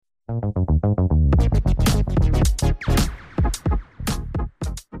You are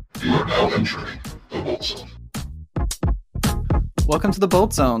now entering the Bolt Zone. Welcome to the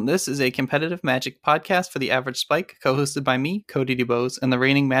Bolt Zone. This is a competitive Magic podcast for the average spike, co-hosted by me, Cody DuBose, and the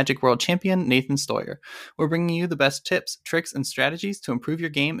reigning Magic World Champion, Nathan Stoyer. We're bringing you the best tips, tricks, and strategies to improve your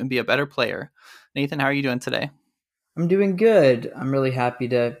game and be a better player. Nathan, how are you doing today? I'm doing good. I'm really happy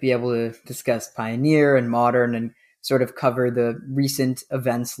to be able to discuss Pioneer and Modern and sort of cover the recent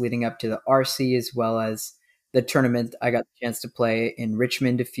events leading up to the RC, as well as the tournament I got the chance to play in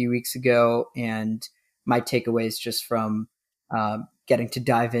Richmond a few weeks ago, and my takeaways just from getting to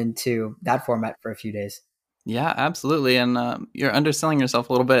dive into that format for a few days. Yeah, absolutely. And you're underselling yourself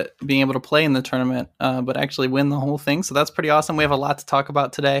a little bit, being able to play in the tournament, but actually win the whole thing. So that's pretty awesome. We have a lot to talk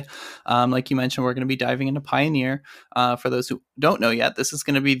about today. Like you mentioned, we're going to be diving into Pioneer. For those who don't know yet, this is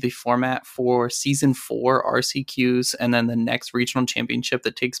going to be the format for Season 4 RCQs, and then the next regional championship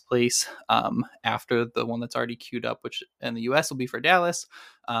that takes place after the one that's already queued up, which in the US will be for Dallas.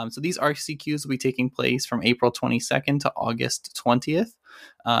 So these RCQs will be taking place from April 22nd to August 20th.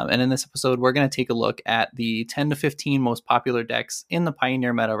 And in this episode, we're going to take a look at the 10 to 15 most popular decks in the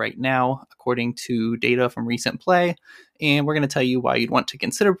Pioneer meta right now, according to data from recent play. And we're going to tell you why you'd want to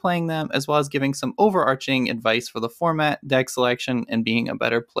consider playing them, as well as giving some overarching advice for the format, deck selection, and being a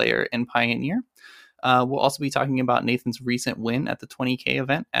better player in Pioneer. We'll also be talking about Nathan's recent win at the 20K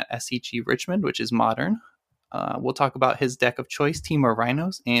event at SCG Richmond, which is Modern. We'll talk about his deck of choice, Team of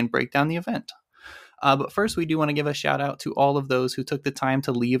Rhinos, and break down the event. But first, we do want to give a shout out to all of those who took the time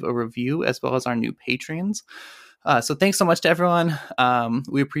to leave a review, as well as our new patrons. So thanks so much to everyone.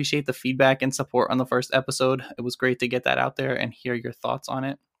 We appreciate the feedback and support on the first episode. It was great to get that out there and hear your thoughts on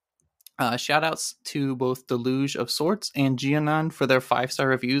it. Shout outs to both Deluge of Sorts and Gianon for their 5-star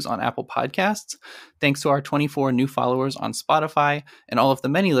reviews on Apple Podcasts. Thanks to our 24 new followers on Spotify and all of the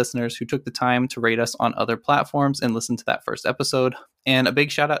many listeners who took the time to rate us on other platforms and listen to that first episode. And a big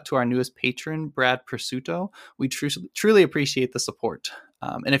shout out to our newest patron, Brad Pursuto. We truly appreciate the support.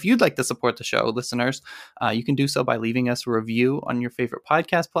 And if you'd like to support the show, listeners, you can do so by leaving us a review on your favorite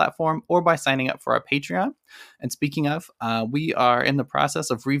podcast platform or by signing up for our Patreon. And speaking of, we are in the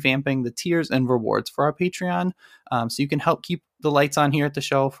process of revamping the tiers and rewards for our Patreon. So you can help keep the lights on here at the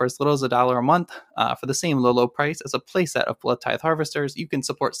show for as little as $1 a month. For the same low price as a playset of Blood Tithe Harvesters, you can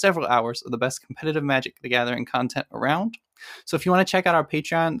support several hours of the best competitive Magic the Gathering content around. So if you want to check out our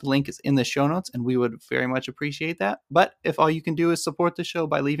Patreon, the link is in the show notes, and we would very much appreciate that. But if all you can do is support the show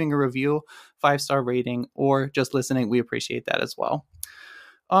by leaving a review, 5-star rating, or just listening, we appreciate that as well.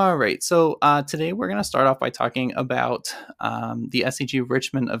 All right, so today we're going to start off by talking about the SCG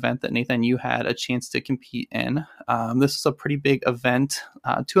Richmond event that, Nathan, you had a chance to compete in. This is a pretty big event,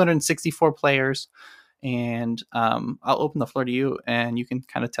 264 players, and I'll open the floor to you, and you can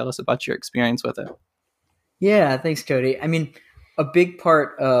kind of tell us about your experience with it. Yeah, thanks, Cody. I mean, a big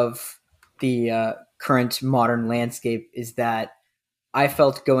part of the current Modern landscape is that I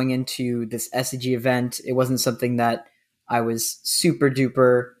felt going into this SCG event, it wasn't something that I was super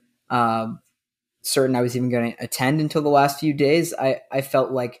duper certain I was even going to attend until the last few days. I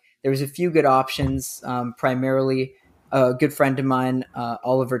felt like there was a few good options, primarily a good friend of mine,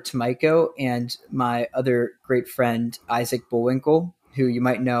 Oliver Tomiko, and my other great friend, Isaac Bullwinkle, who you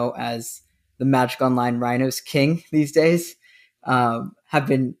might know as the Magic Online Rhinos King these days, have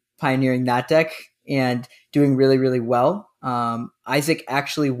been pioneering that deck and doing really, really well. Isaac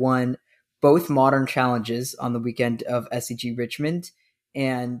actually won both Modern challenges on the weekend of SCG Richmond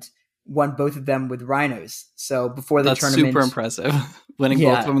and won both of them with Rhinos. So before the tournament... That's super impressive, winning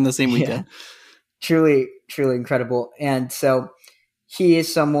both of them in the same weekend. Yeah, truly, truly incredible. And so he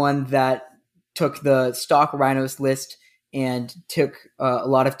is someone that took the stock Rhinos list and took a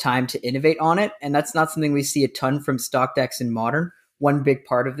lot of time to innovate on it. And that's not something we see a ton from stock decks in Modern. One big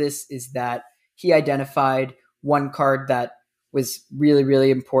part of this is that he identified one card that was really, really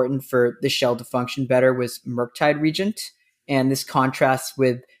important for the shell to function better was Murktide Regent. And this contrasts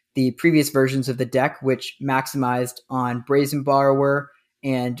with the previous versions of the deck, which maximized on Brazen Borrower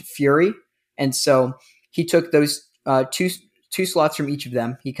and Fury. And so he took those two slots from each of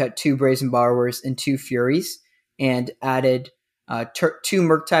them. He cut 2 Brazen Borrowers and 2 Furies, and added 2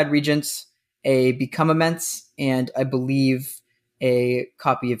 Murktide Regents, a Become Immense, and I believe a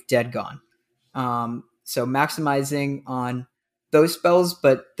copy of Dead Gone. So maximizing on those spells,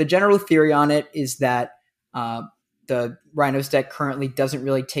 but the general theory on it is that the Rhinos deck currently doesn't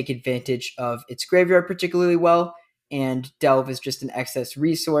really take advantage of its graveyard particularly well, and Delve is just an excess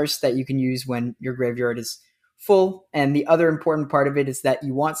resource that you can use when your graveyard is full. And the other important part of it is that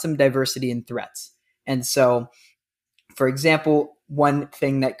you want some diversity in threats. And so, for example, one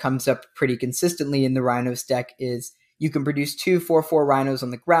thing that comes up pretty consistently in the Rhinos deck is you can produce 2 4/4 Rhinos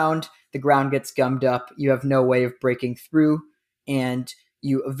on the ground. The ground gets gummed up. You have no way of breaking through, and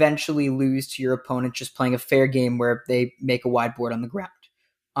you eventually lose to your opponent just playing a fair game where they make a wide board on the ground.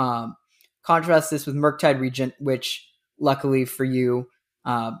 Contrast this with Murktide Regent, which luckily for you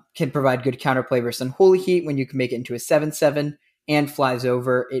can provide good counterplay versus Unholy Heat when you can make it into a 7/7 and flies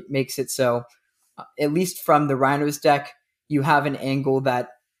over. It makes it so, at least from the Rhinos deck, you have an angle that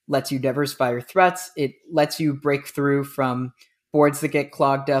lets you diversify your threats. It lets you break through from boards that get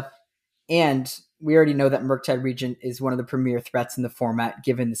clogged up. And we already know that Murktide Regent is one of the premier threats in the format,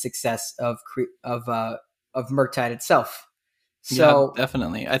 given the success of Murktide itself. So yeah,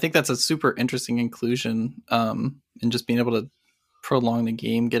 definitely. I think that's a super interesting inclusion, and just being able to prolong the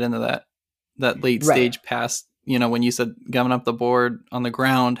game, get into that late stage past, when you said gumming up the board on the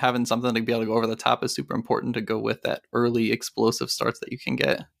ground, having something to be able to go over the top is super important to go with that early explosive starts that you can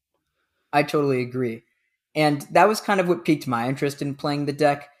get. I totally agree. And that was kind of what piqued my interest in playing the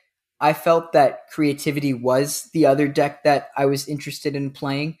deck. I felt that Creativity was the other deck that I was interested in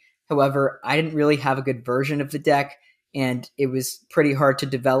playing. However, I didn't really have a good version of the deck, and it was pretty hard to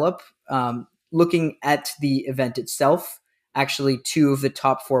develop. Looking at the event itself, actually 2 of the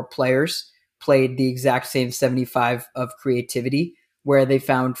top 4 players played the exact same 75 of Creativity, where they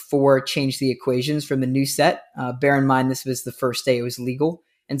found 4 change the equations from the new set. Bear in mind, this was the first day it was legal.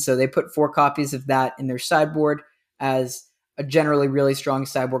 And so they put 4 copies of that in their sideboard as a generally really strong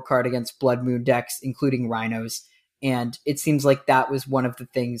sideboard card against Blood Moon decks, including Rhinos. And it seems like that was one of the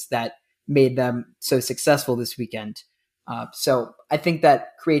things that made them so successful this weekend. So I think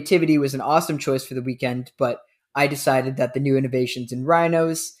that Creativity was an awesome choice for the weekend, but I decided that the new innovations in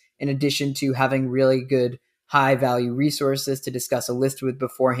Rhinos, in addition to having really good high value resources to discuss a list with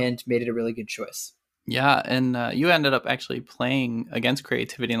beforehand, made it a really good choice. Yeah, and you ended up actually playing against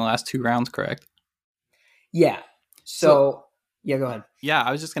Creativity in the last 2 rounds, correct? Yeah. So yeah, go ahead. Yeah,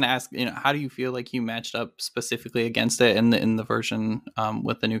 I was just going to ask, how do you feel like you matched up specifically against it in the version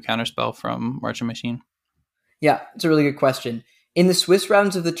with the new counterspell from Merchant Machine? Yeah, it's a really good question. In the Swiss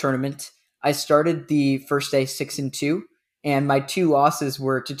rounds of the tournament, I started the first day 6-2, and my 2 losses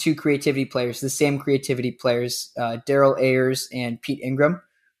were to 2 Creativity players, the same Creativity players, Daryl Ayers and Pete Ingram,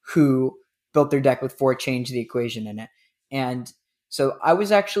 who built their deck with 4 change the equation in it. And so I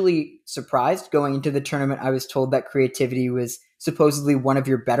was actually surprised going into the tournament. I was told that Creativity was supposedly one of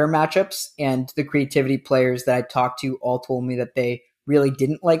your better matchups, and the Creativity players that I talked to all told me that they really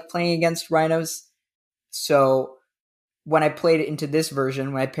didn't like playing against Rhinos. So when I played it into this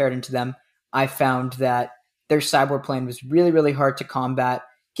version, when I paired into them, I found that their sideboard plan was really, really hard to combat.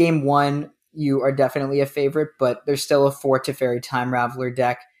 Game 1, you are definitely a favorite, but there's still a 4 Teferi Time Raveler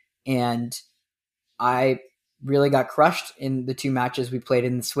deck, and I really got crushed in the 2 matches we played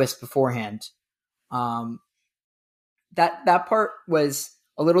in the Swiss beforehand. That part was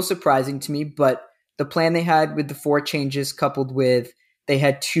a little surprising to me, but the plan they had with the 4 changes coupled with they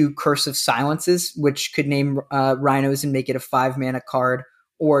had 2 Curse of Silences, which could name Rhinos and make it a 5-mana card,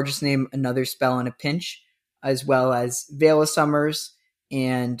 or just name another spell in a pinch, as well as Veil of Summers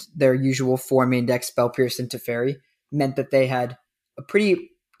and their usual 4 main deck Spell Pierce and Teferi, meant that they had a pretty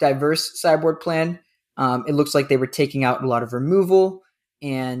diverse sideboard plan. It looks like they were taking out a lot of removal,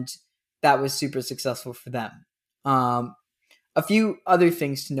 and that was super successful for them. A few other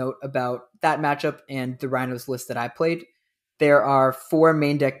things to note about that matchup and the Rhinos list that I played. There are 4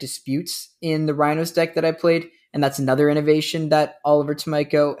 main deck disputes in the Rhinos deck that I played, and that's another innovation that Oliver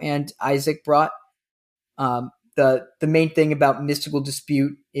Tomiko and Isaac brought. The main thing about Mystical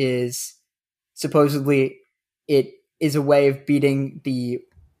Dispute is supposedly it is a way of beating the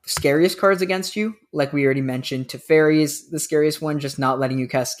scariest cards against you. Like we already mentioned, Teferi is the scariest one, just not letting you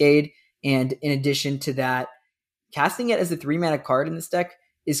cascade. And in addition to that, casting it as a 3-mana card in this deck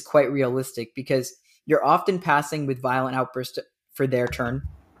is quite realistic because you're often passing with Violent Outburst for their turn.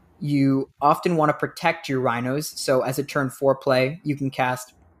 You often want to protect your Rhinos, so as a turn 4 play, you can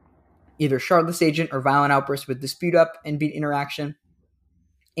cast either Shardless Agent or Violent Outburst with Dispute up and beat interaction.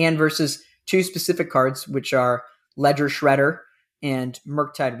 And versus 2 specific cards, which are Ledger Shredder and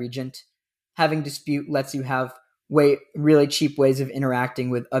Murktide Regent, having Dispute lets you have really cheap ways of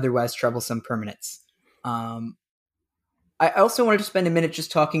interacting with otherwise troublesome permanents. I also wanted to spend a minute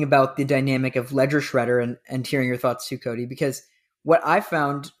just talking about the dynamic of Ledger Shredder and hearing your thoughts too, Cody, because what I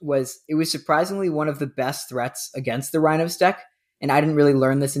found was it was surprisingly one of the best threats against the Rhinos deck, and I didn't really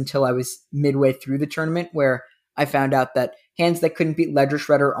learn this until I was midway through the tournament, where I found out that hands that couldn't beat Ledger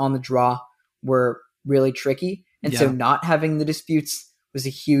Shredder on the draw were really tricky, and so not having the disputes was a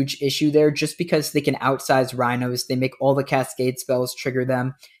huge issue there, just because they can outsize rhinos. They make all the cascade spells trigger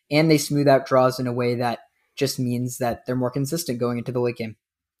them, and they smooth out draws in a way that just means that they're more consistent going into the late game.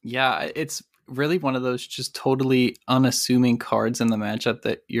 Yeah, it's really one of those just totally unassuming cards in the matchup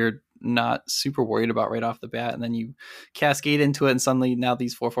that you're not super worried about right off the bat. And then you cascade into it, and suddenly now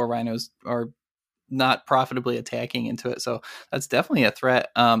these 4/4 rhinos are not profitably attacking into it. So that's definitely a threat.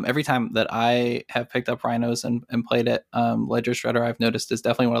 Every time that I have picked up rhinos and played it, Ledger Shredder, I've noticed, is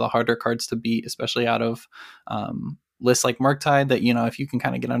definitely one of the harder cards to beat, especially out of lists like Murktide, that, you know, if you can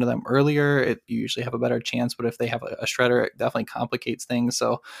kind of get under them earlier, you usually have a better chance. But if they have a Shredder, it definitely complicates things.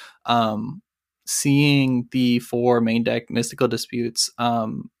 So seeing the 4 main deck Mystical Disputes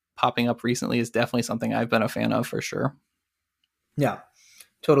popping up recently is definitely something I've been a fan of for sure. Yeah,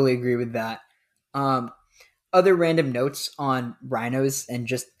 totally agree with that. Other random notes on rhinos and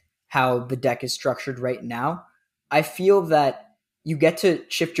just how the deck is structured right now. I feel that you get to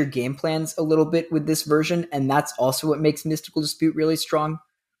shift your game plans a little bit with this version, and that's also what makes Mystical Dispute really strong.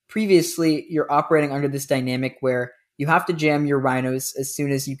 Previously, you're operating under this dynamic where you have to jam your rhinos as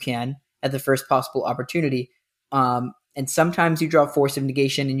soon as you can at the first possible opportunity. And sometimes you draw Force of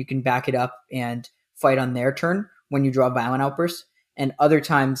Negation and you can back it up and fight on their turn when you draw Violent Outburst. And other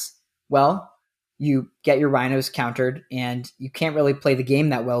times, well, you get your rhinos countered and you can't really play the game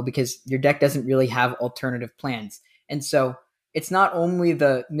that well because your deck doesn't really have alternative plans. And so it's not only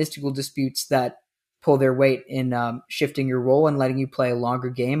the Mystical Disputes that pull their weight in shifting your role and letting you play a longer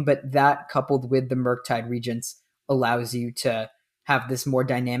game, but that coupled with the Murktide Regents allows you to have this more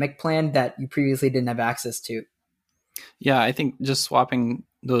dynamic plan that you previously didn't have access to. Yeah, I think just swapping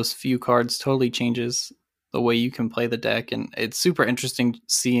those few cards totally changes the way you can play the deck, and it's super interesting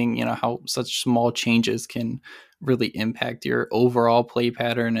seeing, you know, how such small changes can really impact your overall play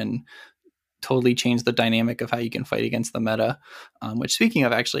pattern and totally change the dynamic of how you can fight against the meta. Which, speaking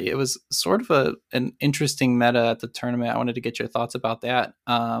of, actually, it was sort of an interesting meta at the tournament. I wanted to get your thoughts about that.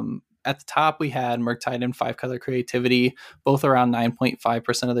 At the top, we had Murktide and 5-Color Creativity, both around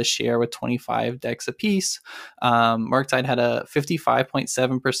 9.5% of the share with 25 decks apiece. Murktide had a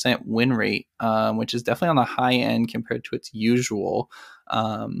 55.7% win rate, which is definitely on the high end compared to its usual.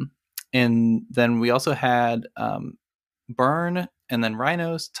 And then we also had Burn, and then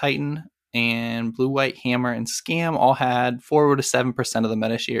Rhinos, Titan, and Blue White Hammer and Scam all had 4 to 7% of the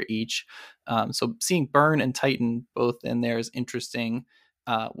meta share each. So seeing Burn and Titan both in there is interesting.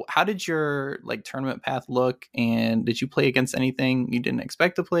 How did your tournament path look, and did you play against anything you didn't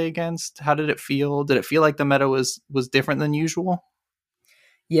expect to play against? How did it feel? Did it feel like the meta was different than usual?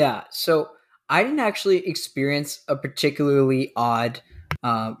 Yeah, so I didn't actually experience a particularly odd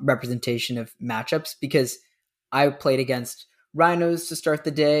representation of matchups because I played against Rhinos to start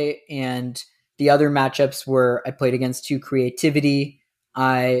the day, and the other matchups were I played against 2 Creativity,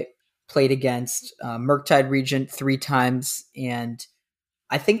 I played against Murktide Regent 3 times, and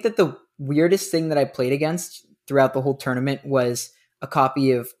I think that the weirdest thing that I played against throughout the whole tournament was a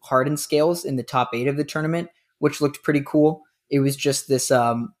copy of Hardened Scales in the top 8 of the tournament, which looked pretty cool. It was just this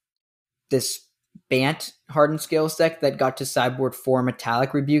this Bant Hardened Scales deck that got to sideboard 4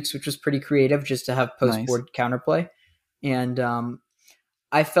 Metallic Rebukes, which was pretty creative just to have post-board counterplay. And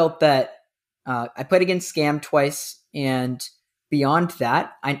I felt that I played against Scam twice, and beyond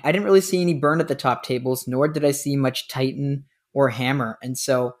that, I didn't really see any burn at the top tables, nor did I see much Titan or Hammer. And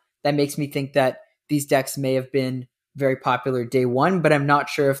so that makes me think that these decks may have been very popular day 1, but I'm not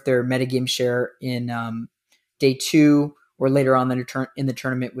sure if their metagame share in day 2 or later on in the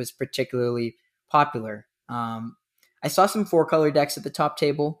tournament was particularly popular. I saw some 4-color decks at the top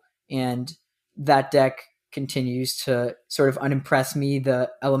table, and that deck continues to sort of unimpress me, the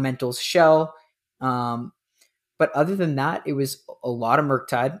Elemental's Shell. But other than that, it was a lot of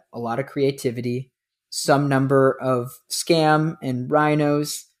Murktide, a lot of Creativity, some number of Scam and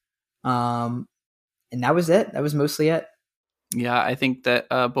Rhinos. And that was it. That was mostly it. Yeah, I think that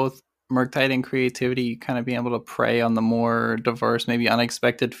both Murktide and Creativity kind of being able to prey on the more diverse, maybe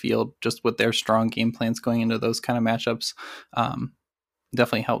unexpected field just with their strong game plans going into those kind of matchups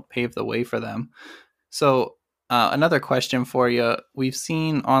definitely helped pave the way for them. So another question for you. We've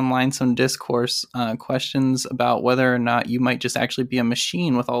seen online some discourse questions about whether or not you might just actually be a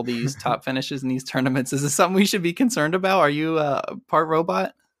machine with all these top finishes in these tournaments. Is this something we should be concerned about? Are you part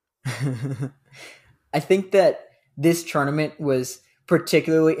robot? I think that this tournament was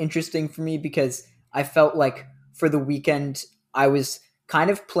particularly interesting for me because I felt like for the weekend, I was kind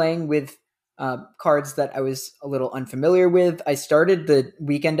of playing with cards that I was a little unfamiliar with. I started the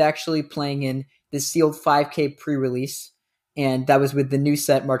weekend actually playing in the sealed 5K pre-release, and that was with the new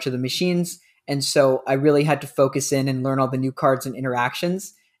set March of the Machines. And so I really had to focus in and learn all the new cards and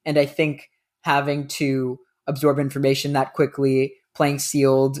interactions. And I think having to absorb information that quickly, playing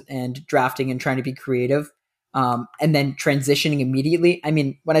sealed and drafting and trying to be creative, and then transitioning immediately. I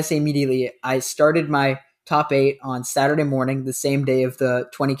mean, when I say immediately, I started my top 8 on Saturday morning, the same day of the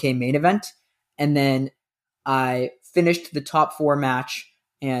 20K main event. And then I finished the top 4 match,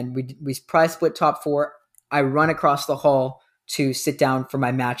 and we prize split top 4. I run across the hall to sit down for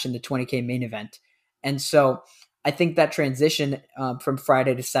my match in the 20K main event. And so I think that transition from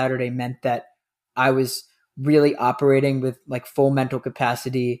Friday to Saturday meant that I was really operating with like full mental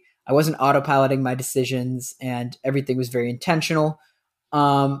capacity. I wasn't autopiloting my decisions, and everything was very intentional.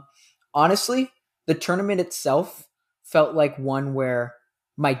 Honestly, the tournament itself felt like one where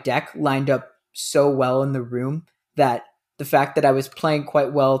my deck lined up so well in the room that the fact that I was playing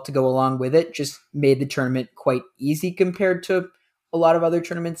quite well to go along with it just made the tournament quite easy compared to a lot of other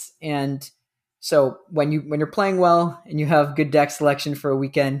tournaments. And so when you're playing well and you have good deck selection for a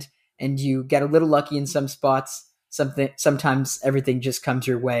weekend and you get a little lucky in some spots, sometimes everything just comes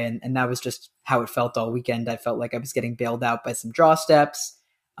your way. And that was just how it felt all weekend. I felt like I was getting bailed out by some draw steps.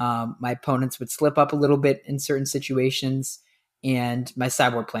 My opponents would slip up a little bit in certain situations, and my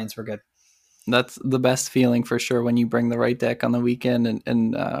sideboard plans were good. That's the best feeling for sure when you bring the right deck on the weekend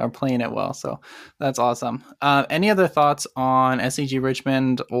and are playing it well. So that's awesome. Any other thoughts on SCG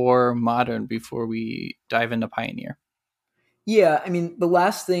Richmond or Modern before we dive into Pioneer? Yeah, I mean, the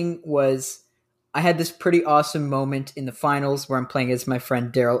last thing was I had this pretty awesome moment in the finals where I'm playing as my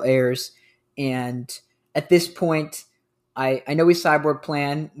friend Daryl Ayers. And at this point, I know we sideboard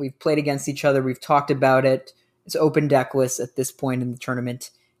plan. We've played against each other. We've talked about it. It's open deckless at this point in the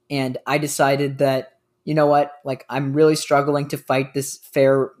tournament. And I decided that, you know what, like I'm really struggling to fight this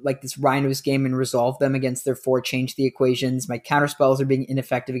this Rhinos game and resolve them against their 4 change the equations. My counterspells are being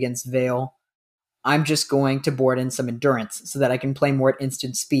ineffective against Veil. I'm just going to board in some endurance so that I can play more at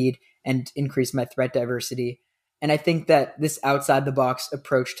instant speed and increase my threat diversity. And I think that this outside the box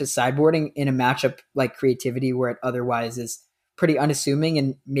approach to sideboarding in a matchup like Creativity, where it otherwise is pretty unassuming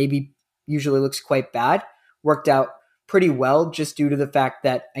and maybe usually looks quite bad, worked out pretty well just due to the fact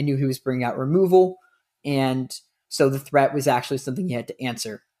that I knew he was bringing out removal. And so the threat was actually something he had to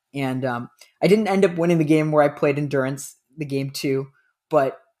answer. And I didn't end up winning the game where I played endurance, the game 2,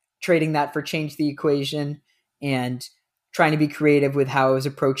 but trading that for change the equation and trying to be creative with how I was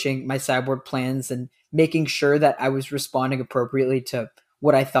approaching my sideboard plans and making sure that I was responding appropriately to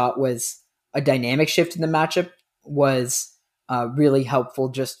what I thought was a dynamic shift in the matchup was really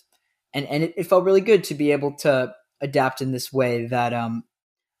helpful. And it felt really good to be able to adapt in this way that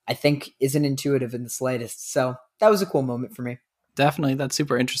I think isn't intuitive in the slightest. So that was a cool moment for me. Definitely. That's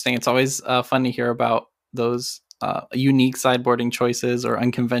super interesting. It's always fun to hear about those unique sideboarding choices or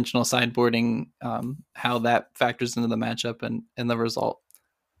unconventional sideboarding, how that factors into the matchup and the result.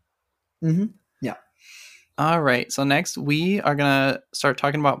 Mm-hmm. Yeah. All right. So next we are going to start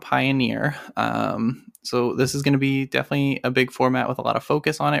talking about Pioneer. So this is going to be definitely a big format with a lot of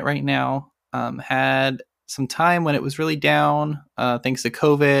focus on it right now. Had some time when it was really down, thanks to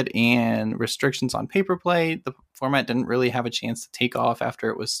COVID and restrictions on paper play. The format didn't really have a chance to take off after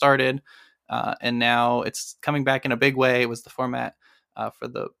it was started. And now it's coming back in a big way. It was the format for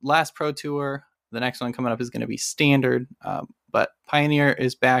the last Pro Tour. The next one coming up is going to be Standard. But Pioneer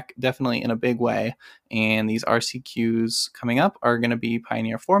is back definitely in a big way. And these RCQs coming up are going to be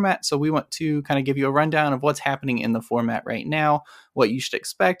Pioneer format. So we want to kind of give you a rundown of what's happening in the format right now, what you should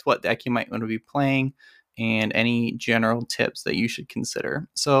expect, what deck you might want to be playing, and any general tips that you should consider.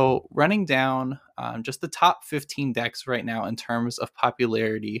 So running down just the top 15 decks right now in terms of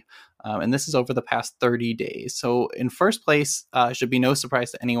popularity, and this is over the past 30 days. So in first place, should be no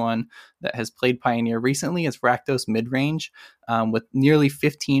surprise to anyone that has played Pioneer recently, is Rakdos Midrange with nearly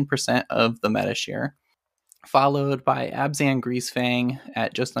 15% of the meta share. Followed by Abzan Greasefang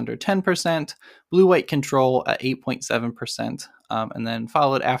at just under 10%, Blue-White Control at 8.7%, and then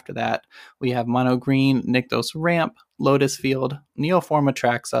followed after that, we have Mono Green, Nykthos Ramp, Lotus Field, Neoform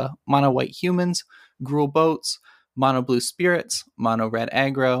Atraxa, Mono White Humans, Gruul Boats, Mono Blue Spirits, Mono Red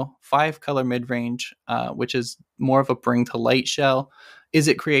Aggro, 5-color Midrange, which is more of a Bring to Light shell. Is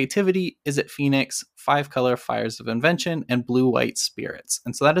it Creativity? Is it Phoenix? 5-color Fires of Invention, and Blue-White Spirits.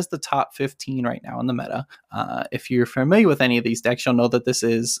 And so that is the top 15 right now in the meta. If you're familiar with any of these decks, you'll know that this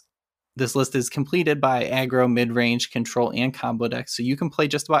list is completed by aggro, mid-range, control, and combo decks. So you can play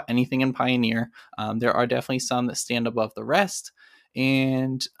just about anything in Pioneer. There are definitely some that stand above the rest.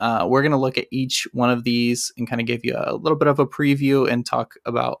 And we're going to look at each one of these and kind of give you a little bit of a preview and talk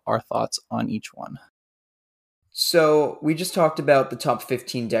about our thoughts on each one. So we just talked about the top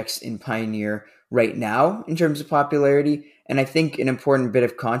 15 decks in Pioneer right now in terms of popularity. And I think an important bit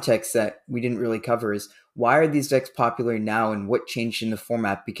of context that we didn't really cover is why are these decks popular now and what changed in the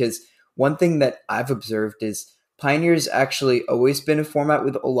format? Because one thing that I've observed is Pioneer's actually always been a format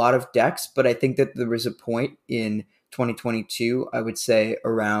with a lot of decks, but I think that there was a point in 2022, I would say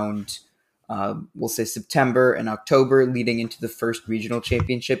around, we'll say September and October leading into the first regional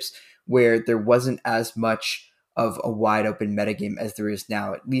championships, where there wasn't as much of a wide open metagame as there is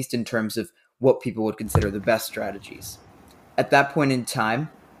now, at least in terms of what people would consider the best strategies. At that point in time,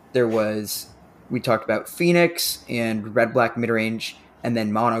 we talked about Phoenix and Red Black midrange, and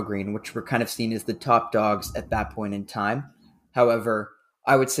then Mono Green, which were kind of seen as the top dogs at that point in time. However,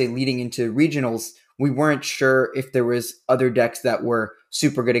 I would say leading into regionals, we weren't sure if there was other decks that were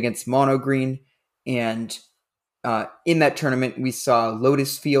super good against Mono Green. And in that tournament, we saw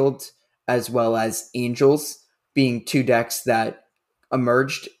Lotus Field as well as Angels being two decks that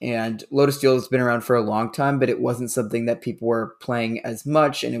emerged. And Lotus Field has been around for a long time, but it wasn't something that people were playing as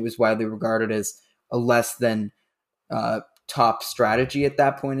much, and it was widely regarded as a less than top strategy at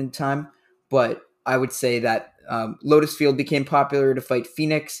that point in time. But I would say that Lotus Field became popular to fight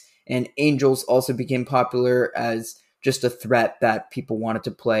Phoenix, and Angels also became popular as just a threat that people wanted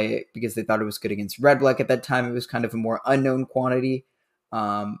to play because they thought it was good against Red Black at that time. It was kind of a more unknown quantity.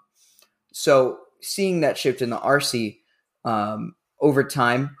 So seeing that shift in the RC over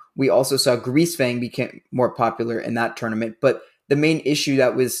time, we also saw Greasefang became more popular in that tournament. But the main issue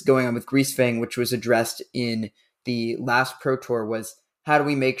that was going on with Greasefang, which was addressed in the last Pro Tour, was how do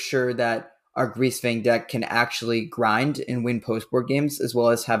we make sure that our Greasefang deck can actually grind and win post-board games as well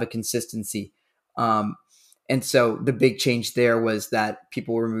as have a consistency. And so the big change there was that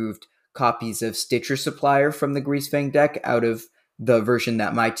people removed copies of Stitcher Supplier from the Greasefang deck out of the version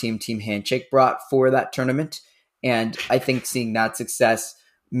that my team, Team Handshake, brought for that tournament. And I think seeing that success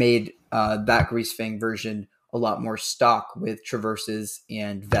made that Greasefang version a lot more stock with traverses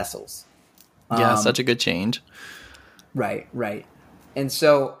and vessels. Yeah, such a good change. Right. And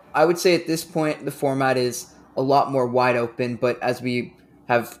so I would say at this point, the format is a lot more wide open, but as we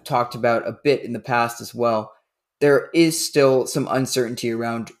have talked about a bit in the past as well, there is still some uncertainty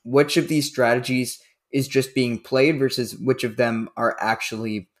around which of these strategies is just being played versus which of them are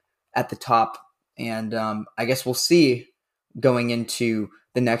actually at the top. And I guess we'll see going into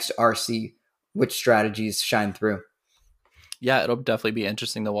the next RC which strategies shine through. Yeah, it'll definitely be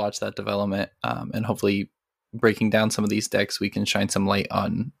interesting to watch that development, and hopefully breaking down some of these decks, we can shine some light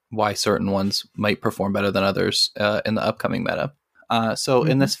on why certain ones might perform better than others in the upcoming meta. So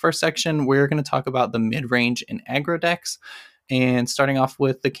in this first section, we're going to talk about the mid-range and aggro decks. And starting off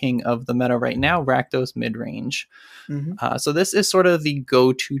with the king of the meta right now, Rakdos midrange. So this is sort of the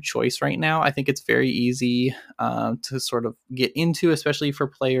go-to choice right now. I think it's very easy to sort of get into, especially for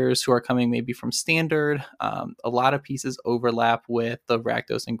players who are coming maybe from standard. A lot of pieces overlap with the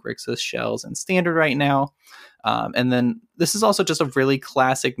Rakdos and Grixis shells in standard right now. And then this is also just a really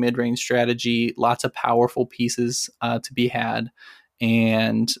classic mid-range strategy. Lots of powerful pieces to be had.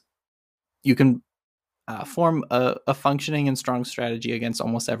 And you can form a functioning and strong strategy against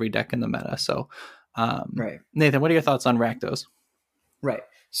almost every deck in the meta. So, Right. Nathan, what are your thoughts on Rakdos? Right.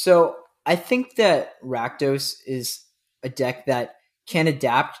 So I think that Rakdos is a deck that can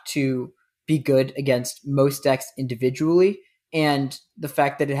adapt to be good against most decks individually. And the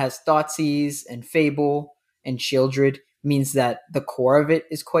fact that it has Thoughtseize and Fable and Shieldred means that the core of it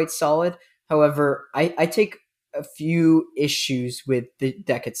is quite solid. However, I take a few issues with the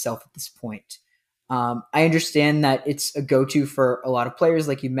deck itself at this point. I understand that it's a go-to for a lot of players,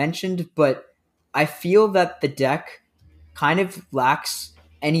 like you mentioned, but I feel that the deck kind of lacks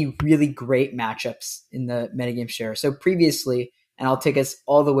any really great matchups in the metagame share. So previously, and I'll take us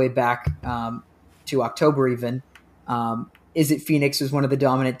all the way back to October even, Izzet Phoenix was one of the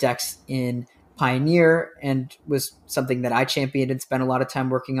dominant decks in Pioneer and was something that I championed and spent a lot of time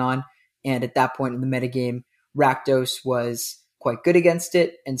working on. And at that point in the metagame, Rakdos was quite good against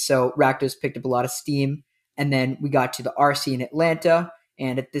it. And so Rakdos picked up a lot of steam. And then we got to the RC in Atlanta.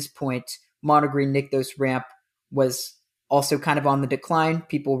 And at this point, Mono Green Nykthos ramp was also kind of on the decline.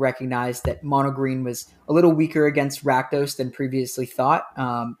 People recognized that Mono Green was a little weaker against Rakdos than previously thought.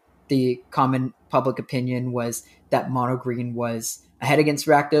 The common public opinion was that Mono Green was ahead against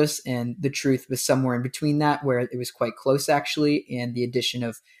Rakdos, and the truth was somewhere in between that, where it was quite close actually, and the addition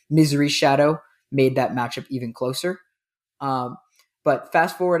of Misery Shadow made that matchup even closer. But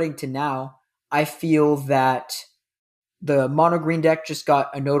fast forwarding to now, I feel that the Mono Green deck just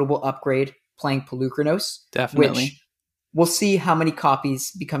got a notable upgrade playing Polukranos. Definitely. Which We'll see how many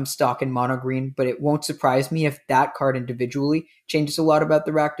copies become stock in mono green, but it won't surprise me if that card individually changes a lot about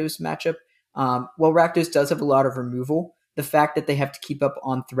the Rakdos matchup. While Rakdos does have a lot of removal, the fact that they have to keep up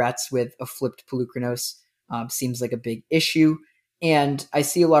on threats with a flipped Polukranos seems like a big issue. And I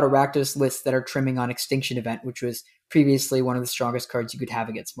see a lot of Rakdos lists that are trimming on Extinction Event, which was previously one of the strongest cards you could have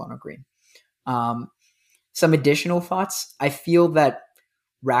against mono green. Some additional thoughts. I feel that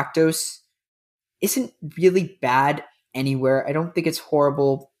Rakdos isn't really bad anywhere. I don't think it's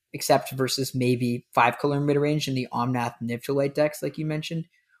horrible except versus maybe 5-color midrange in the Omnath Niflheim decks, like you mentioned.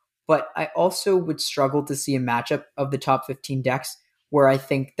 But I also would struggle to see a matchup of the top 15 decks where I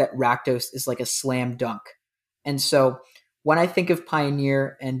think that Rakdos is like a slam dunk. And so when I think of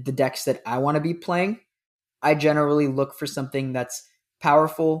Pioneer and the decks that I want to be playing, I generally look for something that's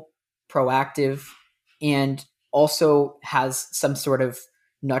powerful, proactive, and also has some sort of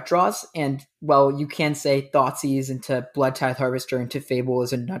nut draws. And well, you can say Thoughtseize into Blood Tithe Harvester into Fable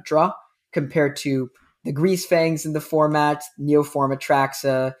is a nut draw compared to the Grease Fangs in the format, Neoform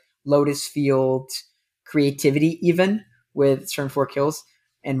Atraxa, Lotus Field, Creativity even with turn 4 kills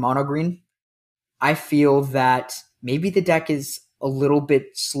and mono green. I feel that maybe the deck is a little bit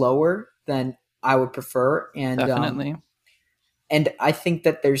slower than I would prefer. And Definitely. And I think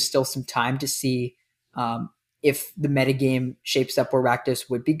that there's still some time to see if the metagame shapes up where Rakdos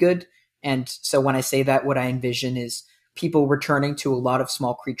would be good. And so when I say that, what I envision is people returning to a lot of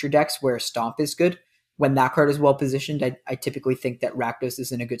small creature decks where Stomp is good. When that card is well positioned, I typically think that Rakdos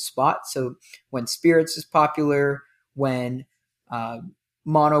is in a good spot. So when Spirits is popular, when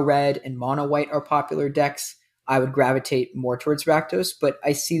mono red and mono white are popular decks, I would gravitate more towards Rakdos, but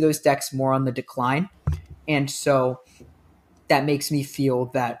I see those decks more on the decline. And so that makes me feel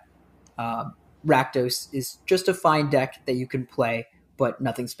that Rakdos is just a fine deck that you can play, but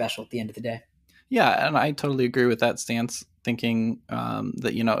nothing special at the end of the day. Yeah, and I totally agree with that stance, thinking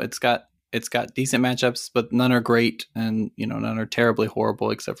that, it's got decent matchups, but none are great, and none are terribly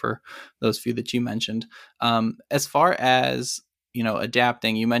horrible except for those few that you mentioned. As far as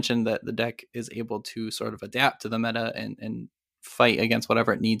adapting, you mentioned that the deck is able to sort of adapt to the meta and fight against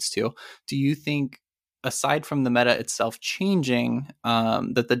whatever it needs to. Do you think, aside from the meta itself changing,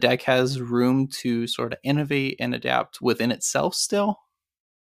 that the deck has room to sort of innovate and adapt within itself still?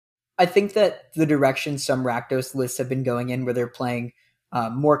 I think that the direction some Rakdos lists have been going in, where they're playing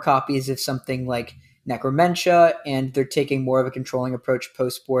more copies of something like Necromentia, and they're taking more of a controlling approach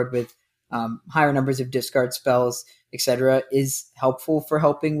post-board with higher numbers of discard spells, etc., is helpful for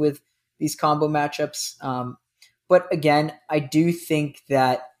helping with these combo matchups. But again, I do think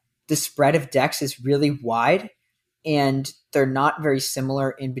that the spread of decks is really wide, and they're not very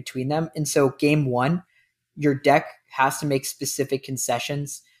similar in between them. And so game one, your deck has to make specific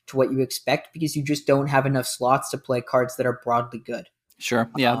concessions to what you expect because you just don't have enough slots to play cards that are broadly good. Sure.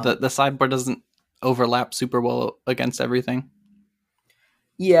 Yeah, the sideboard doesn't overlap super well against everything.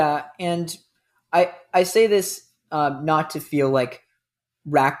 Yeah, and I say this not to feel like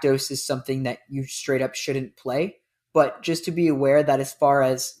Rakdos is something that you straight up shouldn't play, but just to be aware that as far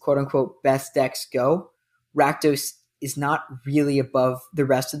as quote-unquote best decks go, Rakdos is not really above the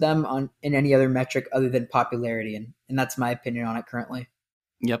rest of them in any other metric other than popularity, and that's my opinion on it currently.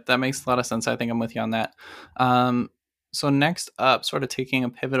 Yep, that makes a lot of sense. I think I'm with you on that. So next up, sort of taking a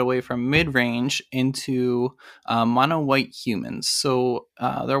pivot away from mid-range into mono-white humans. So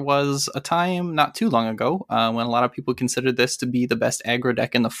there was a time not too long ago when a lot of people considered this to be the best aggro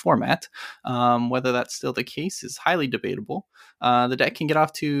deck in the format. Whether that's still the case is highly debatable. The deck can get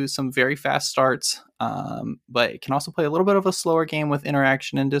off to some very fast starts, but it can also play a little bit of a slower game with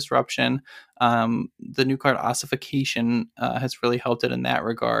interaction and disruption. The new card Ossification has really helped it in that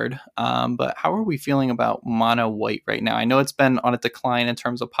regard. But how are we feeling about mono white right now? I know it's been on a decline in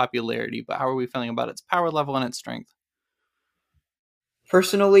terms of popularity, but how are we feeling about its power level and its strength?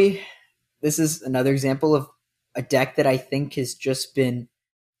 Personally, this is another example of a deck that I think is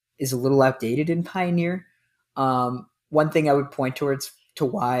a little outdated in Pioneer. One thing I would point towards to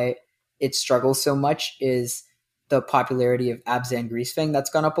why it struggles so much is the popularity of Abzan Greasefang that's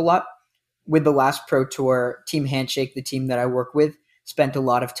gone up a lot. With the last Pro Tour, Team Handshake, the team that I work with, spent a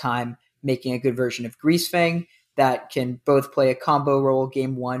lot of time making a good version of Greasefang that can both play a combo role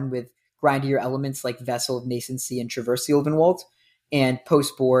game one with grindier elements like Vessel of Nascency and Traverse the Ulvenwald, and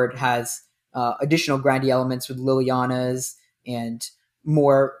post-board has additional grindy elements with Liliana's and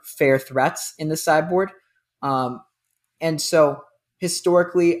more fair threats in the sideboard. And so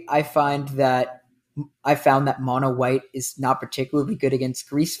historically, I found that mono white is not particularly good against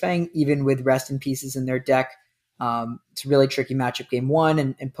Greasefang, even with Rest in Pieces in their deck. It's a really tricky matchup game one,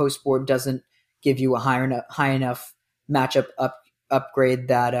 and post board doesn't give you a high enough matchup upgrade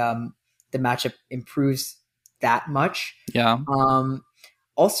that the matchup improves that much. Yeah.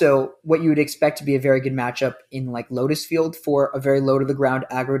 Also, what you would expect to be a very good matchup in like Lotus Field for a very low to the ground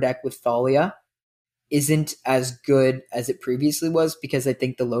aggro deck with Thalia isn't as good as it previously was, because I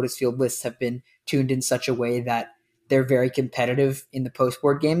think the Lotus Field lists have been tuned in such a way that they're very competitive in the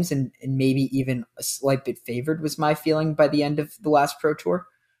post-board games, and maybe even a slight bit favored was my feeling by the end of the last Pro Tour.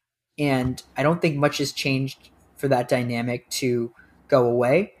 And I don't think much has changed for that dynamic to go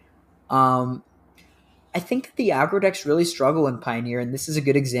away. I think that the aggro decks really struggle in Pioneer, and this is a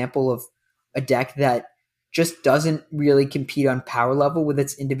good example of a deck that just doesn't really compete on power level with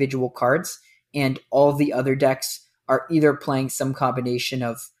its individual cards, and all the other decks are either playing some combination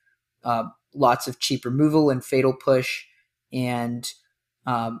of lots of cheap removal and fatal push and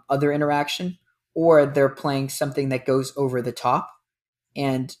other interaction, or they're playing something that goes over the top,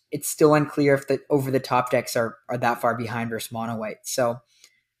 and it's still unclear if the over the top decks are that far behind versus mono white. So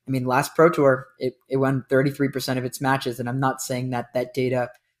I mean, last Pro Tour, it won 33% of its matches, and I'm not saying that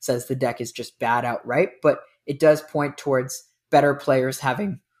data says the deck is just bad outright, but it does point towards better players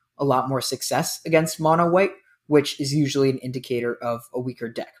having a lot more success against mono white, which is usually an indicator of a weaker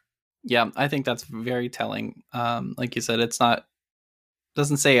deck. Yeah, I think that's very telling. Like you said, it's not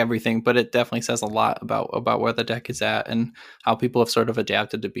doesn't say everything, but it definitely says a lot about where the deck is at and how people have sort of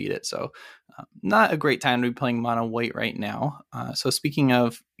adapted to beat it. So not a great time to be playing mono white right now. So speaking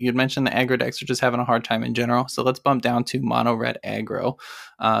of, you'd mentioned the aggro decks are just having a hard time in general. So let's bump down to mono red aggro.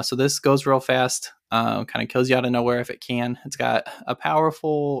 So this goes real fast, kind of kills you out of nowhere if it can. It's got a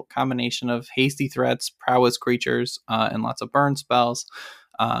powerful combination of hasty threats, prowess creatures, and lots of burn spells.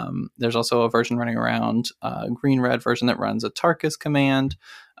 There's also a version running around, green-red version that runs a Tarkus command.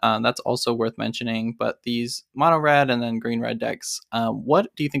 That's also worth mentioning. But these mono-red and then green-red decks,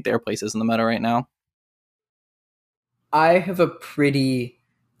 what do you think their place is in the meta right now? I have a pretty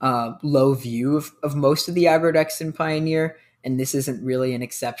low view of most of the aggro decks in Pioneer, and this isn't really an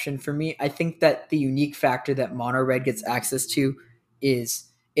exception for me. I think that the unique factor that mono-red gets access to is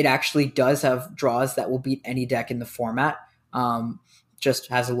it actually does have draws that will beat any deck in the format. Just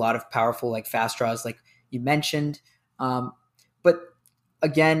has a lot of powerful like fast draws like you mentioned. But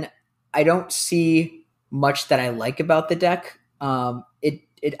again, I don't see much that I like about the deck.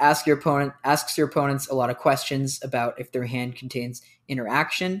 It asks your opponents a lot of questions about if their hand contains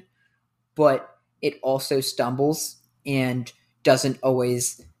interaction, but it also stumbles and doesn't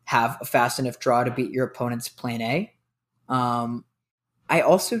always have a fast enough draw to beat your opponent's plan A. I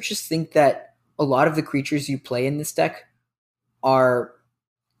also just think that a lot of the creatures you play in this deck are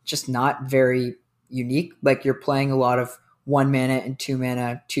just not very unique. Like you're playing a lot of 1 mana and 2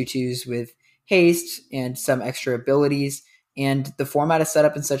 mana 2/2s with haste and some extra abilities, and the format is set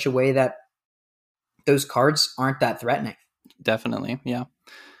up in such a way that those cards aren't that threatening. Definitely, yeah.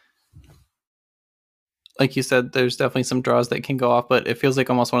 Like you said, there's definitely some draws that can go off, but it feels like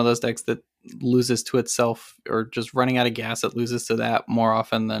almost one of those decks that loses to itself, or just running out of gas, it loses to that more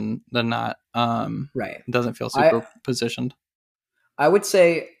often than not. Right. It doesn't feel super positioned. I would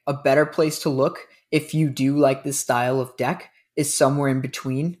say a better place to look if you do like this style of deck is somewhere in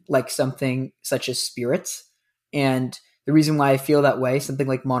between, like something such as Spirits. And the reason why I feel that way, something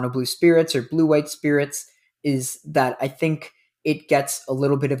like mono blue Spirits or blue white Spirits, is that I think it gets a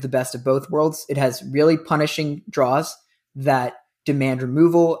little bit of the best of both worlds. It has really punishing draws that demand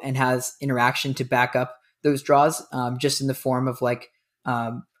removal and has interaction to back up those draws, just in the form of like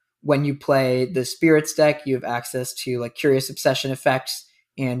when you play the Spirits deck, you have access to like Curious Obsession effects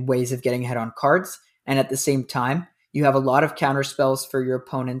and ways of getting ahead on cards. And at the same time, you have a lot of counter spells for your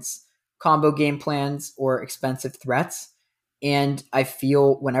opponent's combo game plans or expensive threats. And I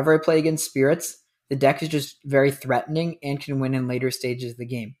feel whenever I play against Spirits, the deck is just very threatening and can win in later stages of the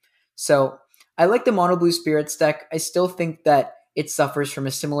game. So I like the mono blue Spirits deck. I still think that it suffers from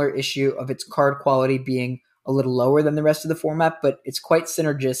a similar issue of its card quality being a little lower than the rest of the format, but it's quite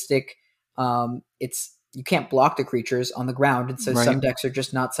synergistic. You can't block the creatures on the ground, and so some decks are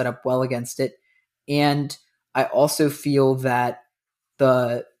just not set up well against it. And I also feel that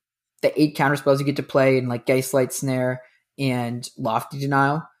the 8 counterspells you get to play in like Geistlight Snare and Lofty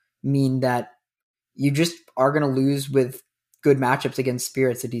Denial mean that you just are going to lose with good matchups against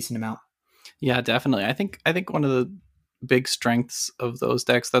Spirits a decent amount. Yeah, definitely. I think one of the big strengths of those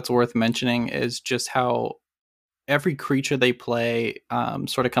decks that's worth mentioning is just how every creature they play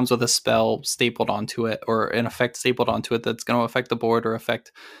sort of comes with a spell stapled onto it, or an effect stapled onto it that's going to affect the board or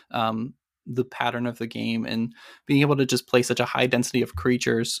affect the pattern of the game, and being able to just play such a high density of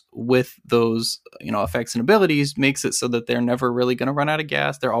creatures with those, effects and abilities makes it so that they're never really going to run out of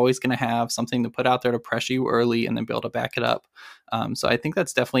gas. They're always going to have something to put out there to pressure you early and then be able to back it up. So I think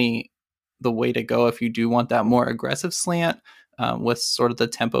that's definitely the way to go if you do want that more aggressive slant, with sort of the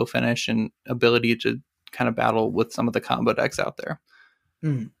tempo finish and ability to kind of battle with some of the combo decks out there.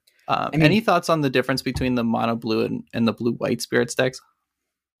 Any thoughts on the difference between the mono blue and the blue white Spirits decks?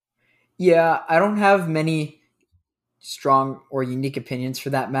 Yeah, I don't have many strong or unique opinions for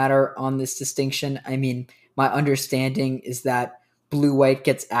that matter on this distinction. I mean, my understanding is that blue white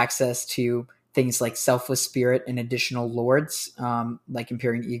gets access to things like Selfless Spirit and additional lords, like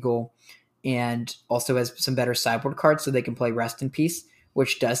Empyrean Eagle, and also has some better sideboard cards so they can play Rest in Peace,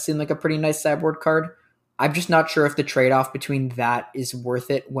 which does seem like a pretty nice sideboard card. I'm just not sure if the trade-off between that is worth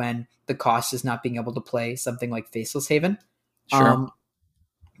it when the cost is not being able to play something like Faceless Haven. Sure.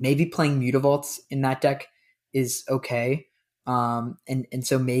 Maybe playing Mutavaults in that deck is okay. And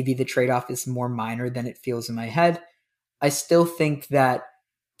so maybe the trade-off is more minor than it feels in my head. I still think that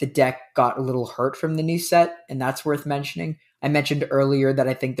the deck got a little hurt from the new set, and that's worth mentioning. I mentioned earlier that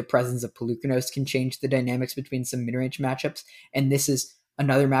I think the presence of Pelucanos can change the dynamics between some mid-range matchups, and this is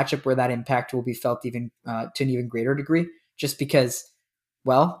another matchup where that impact will be felt even to an even greater degree, just because,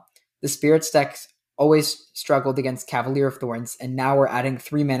 well, the Spirits deck always struggled against Cavalier of Thorns, and now we're adding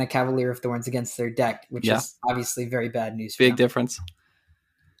 3-mana Cavalier of Thorns against their deck, which is obviously very bad news for Big them. difference.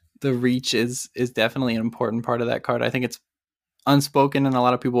 The reach is definitely an important part of that card. I think it's unspoken and a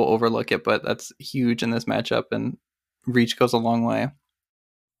lot of people overlook it, but that's huge in this matchup, and reach goes a long way.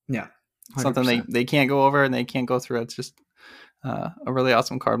 Yeah. 100%. Something they can't go over and they can't go through. It's just a really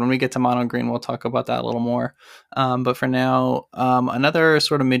awesome card. When we get to mono green, we'll talk about that a little more. But for now, another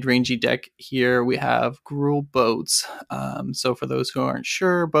sort of mid-rangey deck here, we have Gruul Boats. So for those who aren't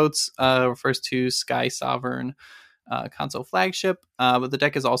sure, Boats refers to Sky Sovereign console flagship, but the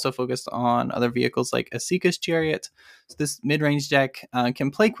deck is also focused on other vehicles like Asika's Chariot. So this mid-range deck can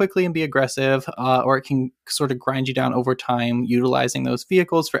play quickly and be aggressive, or it can sort of grind you down over time, utilizing those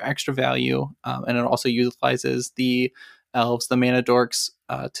vehicles for extra value. And it also utilizes the elves, the mana dorks,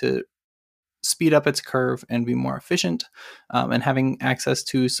 to speed up its curve and be more efficient. And having access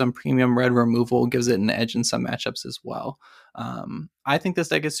to some premium red removal gives it an edge in some matchups as well. I think this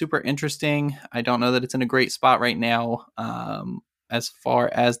deck is super interesting. I don't know that it's in a great spot right now, as far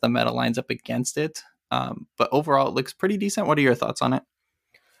as the meta lines up against it. But overall, it looks pretty decent. What are your thoughts on it?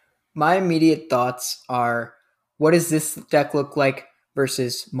 My immediate thoughts are, what does this deck look like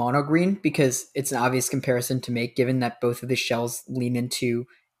versus mono green? Because it's an obvious comparison to make, given that both of the shells lean into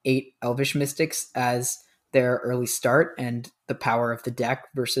 8 Elvish Mystics as their early start and the power of the deck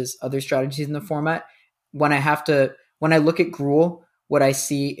versus other strategies in the format. When I look at Gruul, what I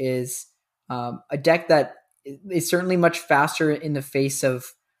see is a deck that is certainly much faster in the face of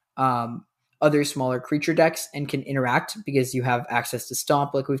other smaller creature decks and can interact because you have access to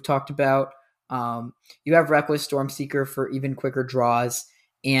Stomp, like we've talked about. You have Reckless Stormseeker for even quicker draws,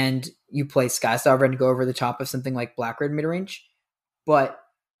 and you play Sky Sovereign to go over the top of something like Black Red midrange. But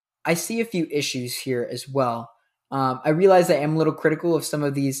I see a few issues here as well. I realize I am a little critical of some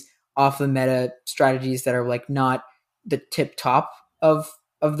of these off the meta strategies that are like not the tip top of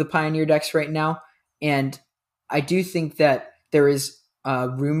the Pioneer decks right now. And I do think that there is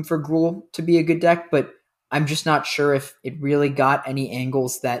room for Gruul to be a good deck, but I'm just not sure if it really got any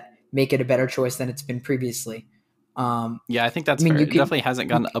angles that make it a better choice than it's been previously. Yeah, I think that's fair. It definitely hasn't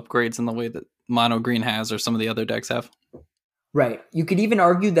gotten upgrades in the way that mono green has or some of the other decks have. Right. You could even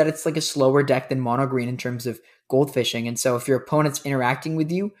argue that it's like a slower deck than mono green in terms of goldfishing. And so if your opponent's interacting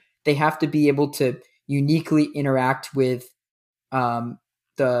with you, they have to be able to uniquely interact with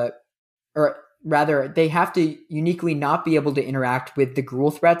they have to uniquely not be able to interact with the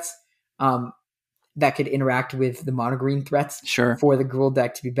Gruul threats that could interact with the mono green threats. Sure. For the Gruul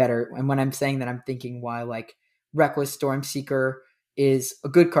deck to be better. And when I'm saying that, I'm thinking why like Reckless Stormseeker is a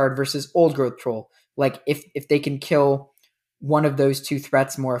good card versus Old Growth Troll. Like if they can kill one of those two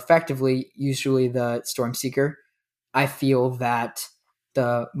threats more effectively, usually the Stormseeker, I feel that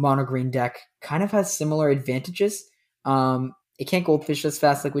the mono green deck kind of has similar advantages. It can't goldfish as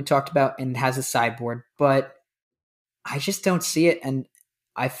fast like we talked about, and it has a sideboard, but I just don't see it. And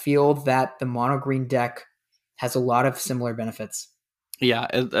I feel that the mono green deck has a lot of similar benefits. Yeah,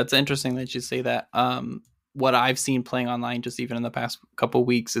 that's interesting that you say that. What I've seen playing online just even in the past couple of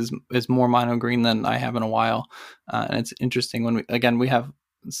weeks is more mono green than I have in a while. And it's interesting when we have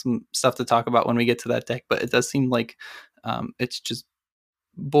some stuff to talk about when we get to that deck, but it does seem like it's just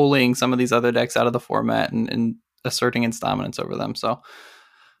bullying some of these other decks out of the format and asserting its dominance over them. So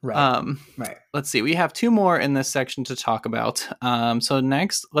Right. Right. Let's see. We have 2 more in this section to talk about. So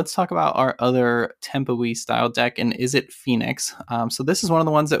next, let's talk about our other Tempo-y style deck, and Izzet Phoenix. So this is one of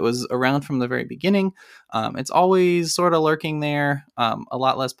the ones that was around from the very beginning. It's always sort of lurking there. A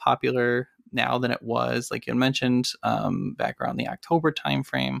lot less popular now than it was, like you mentioned, back around the October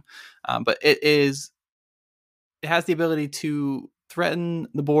timeframe. But it has the ability to threaten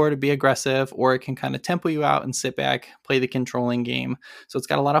the board, to be aggressive, or it can kind of tempo you out and sit back, play the controlling game. So it's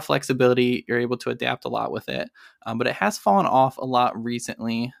got a lot of flexibility. You're able to adapt a lot with it. But it has fallen off a lot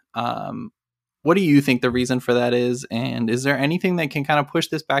recently. What do you think the reason for that is? And is there anything that can kind of push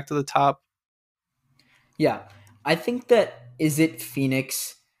this back to the top? Yeah. I think that Izzet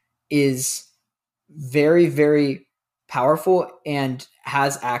Phoenix is very, very powerful and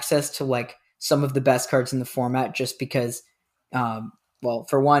has access to like some of the best cards in the format just because well,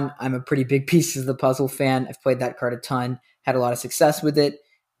 for one, I'm a pretty big Pieces of the Puzzle fan. I've played that card a ton, had a lot of success with it,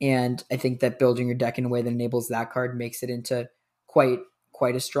 and I think that building your deck in a way that enables that card makes it into quite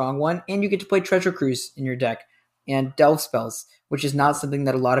a strong one. And you get to play Treasure Cruise in your deck and Delve Spells, which is not something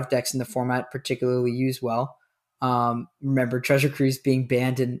that a lot of decks in the format particularly use well. Remember, Treasure Cruise being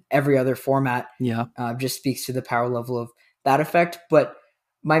banned in every other format just speaks to the power level of that effect. But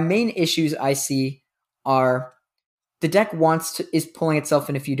my main issues I see are the deck is pulling itself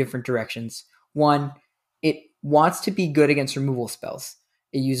in a few different directions. One, it wants to be good against removal spells.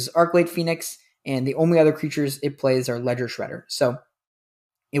 It uses Arclight Phoenix, and the only other creatures it plays are Ledger Shredder. So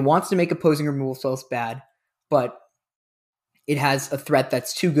it wants to make opposing removal spells bad, but it has a threat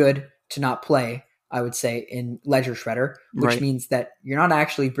that's too good to not play, I would say, in Ledger Shredder, which means that you're not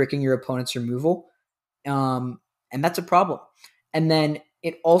actually bricking your opponent's removal, and that's a problem. And then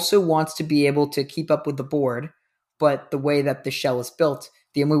it also wants to be able to keep up with the board, but the way that the shell is built,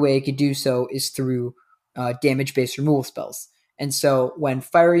 the only way it could do so is through damage-based removal spells. And so when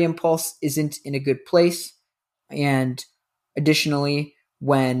Fiery Impulse isn't in a good place, and additionally,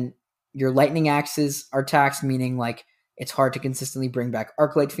 when your Lightning Axes are taxed, meaning like it's hard to consistently bring back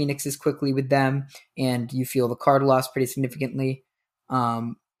Arclight Phoenixes quickly with them, and you feel the card loss pretty significantly,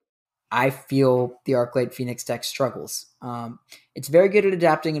 I feel the Arclight Phoenix deck struggles. It's very good at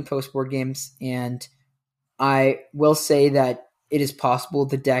adapting in post-board games, and I will say that it is possible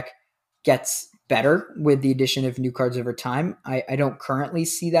the deck gets better with the addition of new cards over time. I don't currently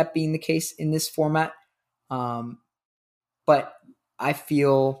see that being the case in this format, but I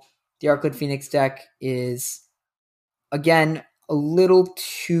feel the Arclight Phoenix deck is, again, a little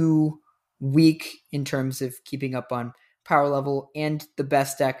too weak in terms of keeping up on power level, and the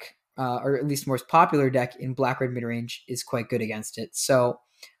best deck, or at least most popular deck in Black-Red Midrange is quite good against it. So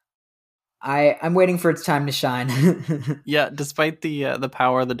I'm waiting for its time to shine. Yeah, despite the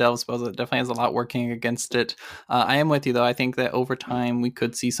power of the Delve Spells, it definitely has a lot working against it. I am with you, though. I think that over time we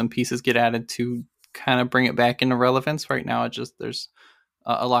could see some pieces get added to kind of bring it back into relevance. Right now, there's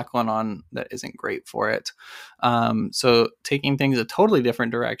a lot going on that isn't great for it. So taking things a totally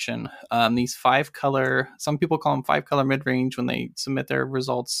different direction, these 5-color, some people call them 5-color mid-range when they submit their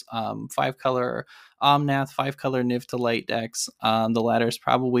results, 5-color Omnath, 5-color Niv to Light decks. The latter is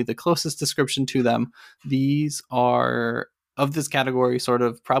probably the closest description to them. These are, of this category, sort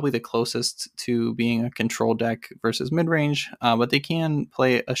of probably the closest to being a control deck versus mid-range, but they can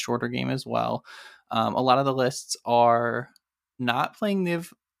play a shorter game as well. A lot of the lists are not playing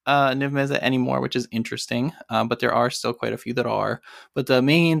Niv Mizzet anymore, which is interesting, but there are still quite a few that are. But the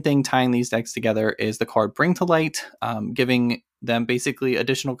main thing tying these decks together is the card Bring to Light, giving them basically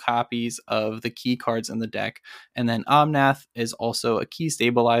additional copies of the key cards in the deck. And then Omnath is also a key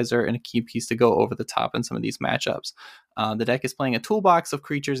stabilizer and a key piece to go over the top in some of these matchups. The deck is playing a toolbox of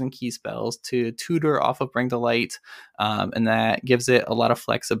creatures and key spells to tutor off of Bring to Light, and that gives it a lot of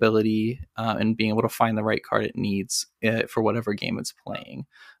flexibility in being able to find the right card it needs for whatever game it's playing.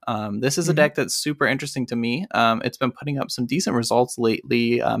 This is a deck that's super interesting to me. It's been putting up some decent results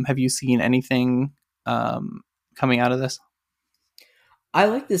lately. Have you seen anything coming out of this? I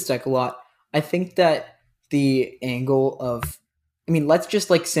like this deck a lot. I think that the angle of, let's just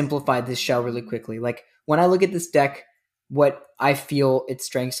like simplify this shell really quickly. Like when I look at this deck, what I feel its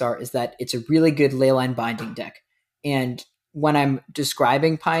strengths are is that it's a really good Leyline Binding deck. And when I'm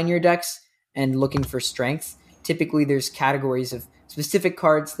describing Pioneer decks and looking for strengths, typically there's categories of specific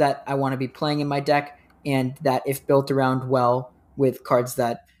cards that I want to be playing in my deck, and that if built around well with cards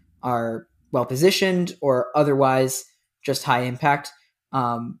that are well positioned or otherwise just high impact,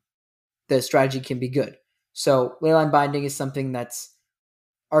 the strategy can be good. So Leyline Binding is something that's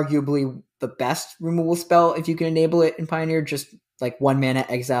arguably the best removal spell if you can enable it in Pioneer. Just like 1 mana,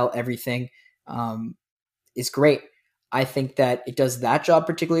 exile everything, is great. I think that it does that job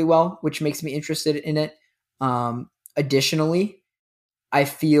particularly well, which makes me interested in it. Additionally, I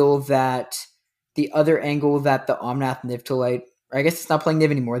feel that the other angle that the Omnath Niv to Light, or I guess it's not playing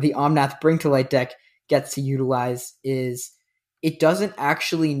Niv anymore, the Omnath Bring to Light deck gets to utilize is it doesn't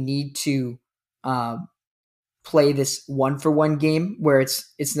actually need to play this 1-for-1 game where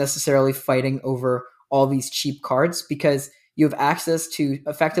it's necessarily fighting over all these cheap cards, because you have access to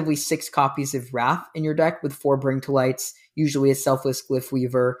effectively 6 copies of Wrath in your deck with 4 Bring to Lights, usually a Selfless Glyph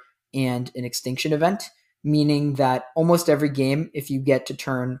Weaver, and an Extinction event, meaning that almost every game, if you get to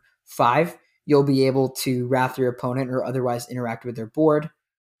turn 5, you'll be able to Wrath your opponent or otherwise interact with their board.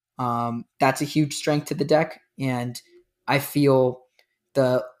 That's a huge strength to the deck, and I feel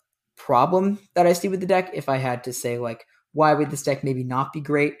the problem that I see with the deck, if I had to say like why would this deck maybe not be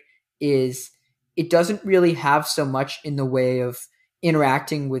great, is it doesn't really have so much in the way of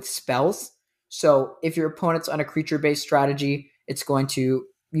interacting with spells. So if your opponent's on a creature-based strategy, it's going to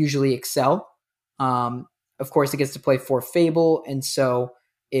usually excel. Of course, it gets to play 4 Fable, and so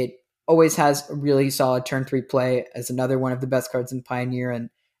it always has a really solid turn 3 play as another one of the best cards in Pioneer,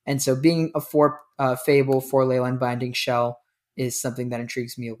 and so being a 4 Fable, 4 Leyline Binding Shell is something that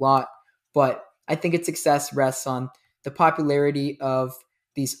intrigues me a lot. But I think its success rests on the popularity of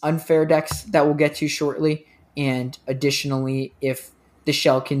these unfair decks that we'll get to shortly, and additionally, if the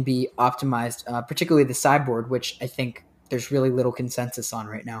shell can be optimized, particularly the sideboard, which I think there's really little consensus on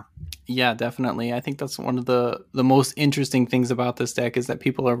right now. Yeah, definitely. I think that's one of the most interesting things about this deck is that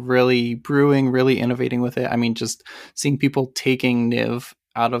people are really brewing, really innovating with it. I mean, just seeing people taking Niv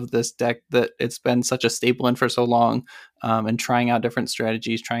out of this deck that it's been such a staple in for so long, and trying out different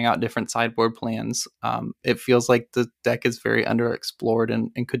strategies, trying out different sideboard plans. It feels like the deck is very underexplored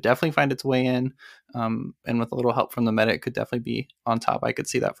and could definitely find its way in. And with a little help from the meta, it could definitely be on top. I could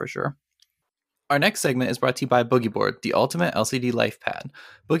see that for sure. Our next segment is brought to you by Boogieboard, the ultimate LCD life pad.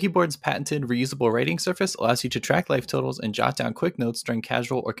 Boogieboard's patented reusable writing surface allows you to track life totals and jot down quick notes during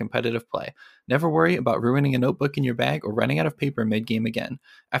casual or competitive play. Never worry about ruining a notebook in your bag or running out of paper mid-game again.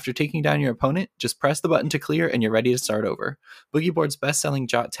 After taking down your opponent, just press the button to clear and you're ready to start over. Boogieboard's best-selling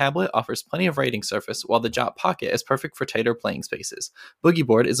Jot tablet offers plenty of writing surface, while the Jot Pocket is perfect for tighter playing spaces.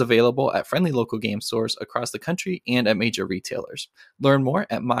 Boogieboard is available at friendly local game stores across the country and at major retailers. Learn more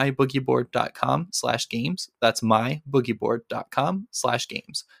at myboogieboard.com/games. That's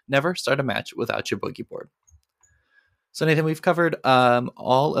myboogieboard.com/games. Never start a match without your Boogieboard. So Nathan, we've covered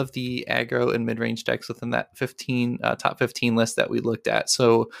all of the aggro and mid-range decks within that top 15 list that we looked at.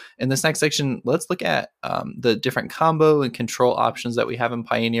 So in this next section, let's look at the different combo and control options that we have in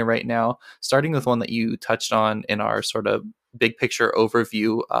Pioneer right now, starting with one that you touched on in our sort of big picture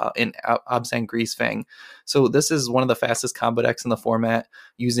overview in Abzan Greasefang. So this is one of the fastest combo decks in the format,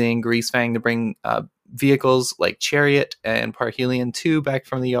 using Greasefang to bring vehicles like Chariot and Parhelion 2 back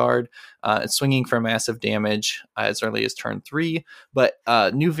from the yard, swinging for massive damage as early as turn 3. But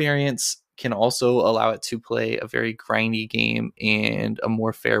new variants can also allow it to play a very grindy game and a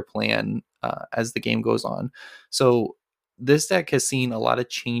more fair plan as the game goes on. So this deck has seen a lot of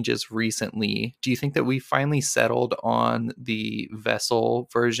changes recently. Do you think that we finally settled on the Vessel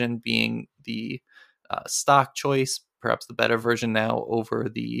version being the stock choice, perhaps the better version now, over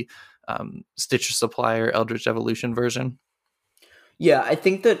the Stitcher Supplier Eldritch Evolution version? Yeah, I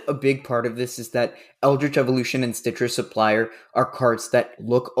think that a big part of this is that Eldritch Evolution and Stitcher Supplier are cards that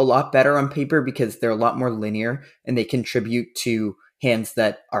look a lot better on paper because they're a lot more linear and they contribute to hands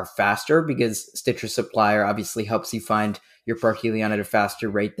that are faster, because Stitcher Supplier obviously helps you find your Parhelion at a faster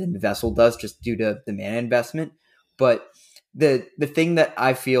rate than Vessel does, just due to the mana investment. But the thing that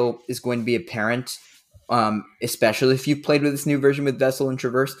I feel is going to be apparent, especially if you've played with this new version with Vessel and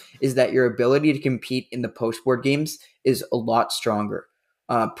Traverse, is that your ability to compete in the post-board games is a lot stronger.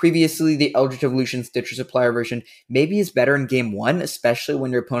 Previously, the Eldritch Evolution Stitcher Supplier version maybe is better in game 1, especially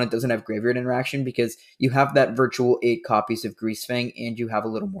when your opponent doesn't have graveyard interaction, because you have that virtual 8 copies of Greasefang and you have a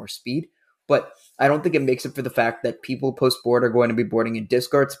little more speed. But I don't think it makes up for the fact that people post-board are going to be boarding in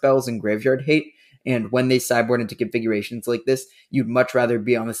discard spells and graveyard hate, and when they sideboard into configurations like this, you'd much rather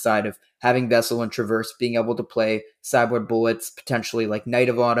be on the side of having Vessel and Traverse being able to play sideboard bullets, potentially like Knight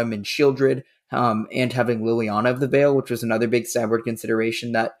of Autumn and Shieldred, and having Liliana of the Veil, which was another big sideboard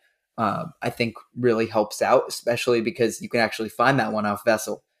consideration that I think really helps out, especially because you can actually find that one off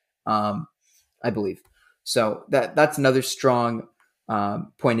Vessel, I believe. So that's another strong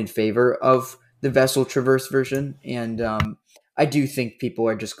point in favor of the Vessel Traverse version, and I do think people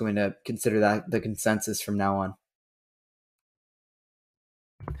are just going to consider that the consensus from now on.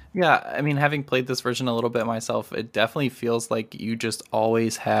 Yeah, I mean, having played this version a little bit myself, it definitely feels like you just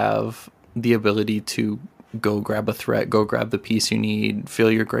always have the ability to go grab a threat, go grab the piece you need,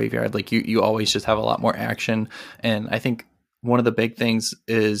 fill your graveyard. Like you always just have a lot more action. And I think one of the big things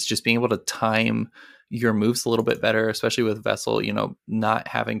is just being able to time your moves a little bit better, especially with Vessel, not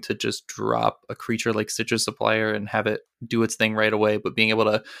having to just drop a creature like Citrus Supplier and have it do its thing right away, but being able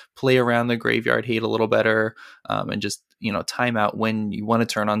to play around the graveyard hate a little better, and just, time out when you want to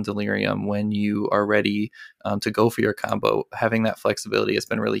turn on Delirium, when you are ready to go for your combo. Having that flexibility has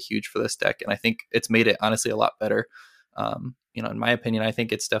been really huge for this deck. And I think it's made it honestly a lot better. In my opinion, I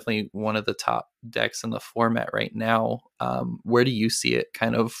think it's definitely one of the top decks in the format right now. Where do you see it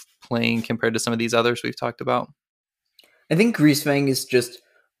kind of playing compared to some of these others we've talked about? I think Greasefang is just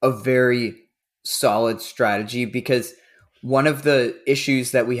a very solid strategy because one of the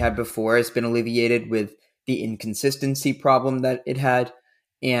issues that we had before has been alleviated with the inconsistency problem that it had.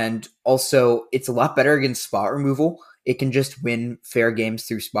 And also, it's a lot better against spot removal. It can just win fair games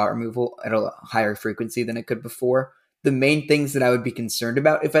through spot removal at a higher frequency than it could before. The main things that I would be concerned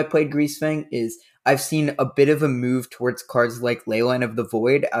about if I played Greasefang is I've seen a bit of a move towards cards like Leyline of the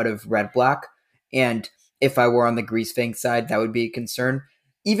Void out of red-black, and if I were on the Greasefang side, that would be a concern.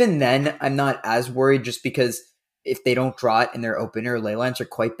 Even then, I'm not as worried just because if they don't draw it in their opener, Leylines are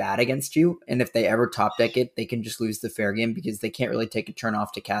quite bad against you, and if they ever top deck it, they can just lose the fair game because they can't really take a turn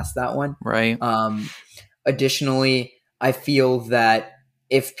off to cast that one. Right. Additionally, I feel that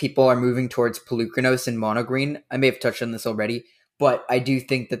if people are moving towards Polukranos and Mono Green, I may have touched on this already, but I do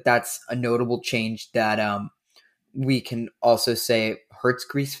think that that's a notable change that we can also say hurts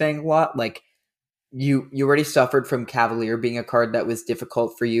Greasefang a lot. Like you already suffered from Cavalier being a card that was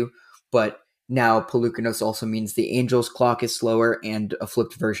difficult for you, but now Polukranos also means the Angel's Clock is slower, and a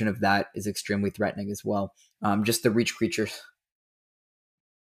flipped version of that is extremely threatening as well. Just the reach creatures.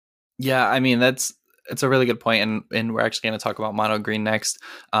 Yeah, I mean it's a really good point, and we're actually going to talk about Mono Green next.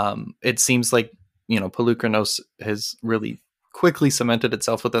 It seems like Polukranos has really quickly cemented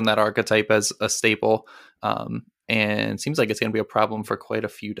itself within that archetype as a staple, and seems like it's going to be a problem for quite a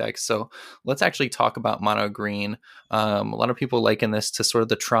few decks. So let's actually talk about Mono Green. A lot of people liken this to sort of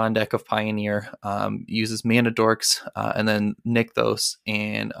the Tron deck of Pioneer. Uses Mana Dorks and then Nykthos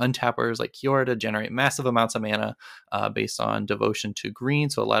and untappers like Kiora to generate massive amounts of mana based on devotion to green.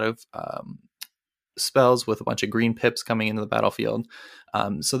 So a lot of spells with a bunch of green pips coming into the battlefield.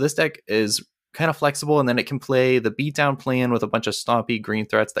 So this deck is kind of flexible, and then it can play the beatdown plan with a bunch of stompy green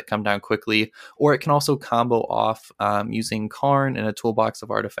threats that come down quickly, or it can also combo off using Karn and a toolbox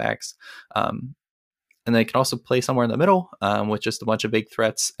of artifacts. And then it can also play somewhere in the middle with just a bunch of big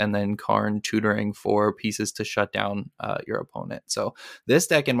threats, and then Karn tutoring for pieces to shut down your opponent. So this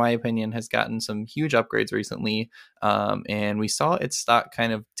deck, in my opinion, has gotten some huge upgrades recently, and we saw its stock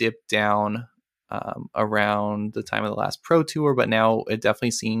kind of dip down around the time of the last Pro Tour, but now it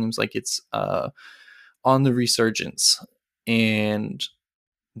definitely seems like it's on the resurgence and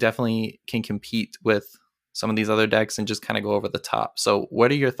definitely can compete with some of these other decks and just kind of go over the top. So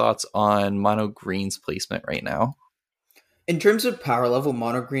what are your thoughts on Mono Green's placement right now? In terms of power level,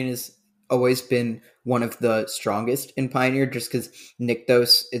 Mono Green has always been one of the strongest in Pioneer just because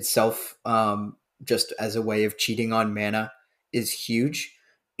Nykthos itself, just as a way of cheating on mana, is huge.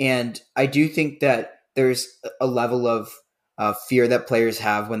 And I do think that there's a level of fear that players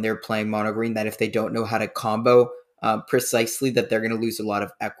have when they're playing Mono Green that if they don't know how to combo precisely, that they're going to lose a lot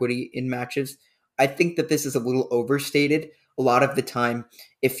of equity in matches. I think that this is a little overstated. A lot of the time,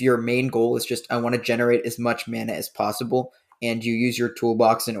 if your main goal is just, I want to generate as much mana as possible, and you use your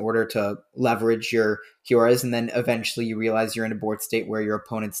toolbox in order to leverage your Kioras, and then eventually you realize you're in a board state where your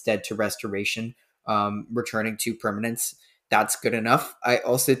opponent's dead to restoration, returning to permanence, that's good enough. I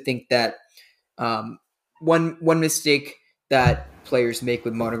also think that one mistake that players make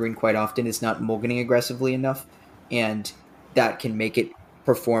with Mono Green quite often is not mulliganing aggressively enough, and that can make it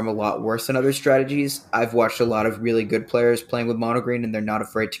perform a lot worse than other strategies. I've watched a lot of really good players playing with Mono Green, and they're not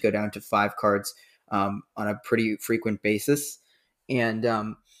afraid to go down to 5 cards on a pretty frequent basis. And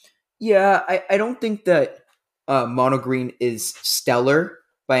I don't think that Mono Green is stellar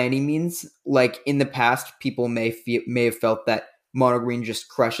by any means. Like in the past, people may have felt that Mono Green just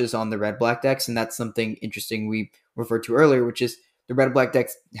crushes on the red-black decks, and that's something interesting we referred to earlier, which is the red-black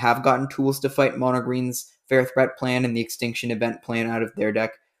decks have gotten tools to fight Mono Green's Fair Threat plan, and the Extinction Event plan out of their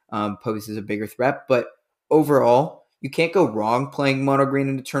deck poses a bigger threat. But overall, you can't go wrong playing Mono Green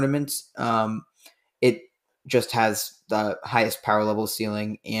in the tournaments. It just has the highest power level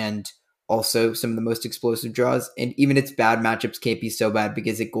ceiling and also some of the most explosive draws, and even its bad matchups can't be so bad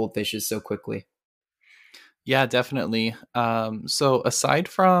because it goldfishes so quickly. Yeah, definitely. So aside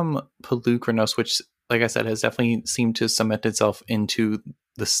from Polukranos, which, like I said, has definitely seemed to cement itself into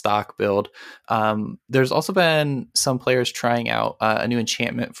the stock build. There's also been some players trying out a new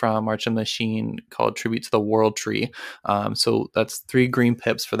enchantment from March of the Machine called Tribute to the World Tree. So that's 3 green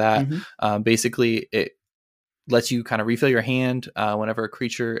pips for that. Basically, it lets you kind of refill your hand whenever a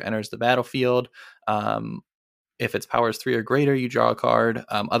creature enters the battlefield. If its power is 3 or greater, you draw a card.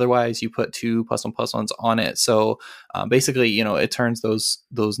 Otherwise, you put 2+1/+1s on it. So basically, it turns those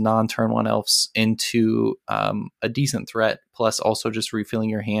non-turn 1 elves into a decent threat. Plus, also just refilling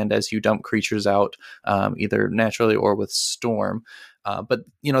your hand as you dump creatures out, either naturally or with Storm. But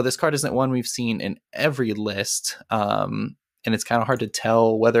this card isn't one we've seen in every list. And it's kind of hard to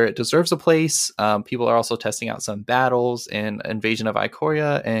tell whether it deserves a place. People are also testing out some battles in Invasion of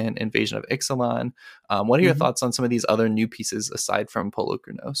Ikoria and Invasion of Ixalan. What are your thoughts on some of these other new pieces aside from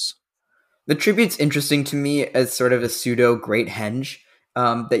Polukranos? The Tribute's interesting to me as sort of a pseudo Great Henge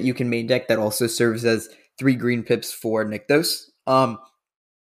that you can main deck that also serves as 3 green pips for Nykthos.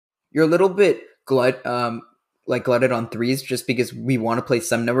 You're a little bit glutted on 3s just because we want to play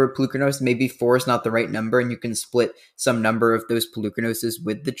some number of Polukranos. Maybe 4 is not the right number, and you can split some number of those Polukranoses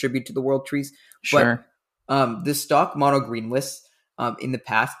with the Tribute to the World Trees. Sure. But the stock mono green lists in the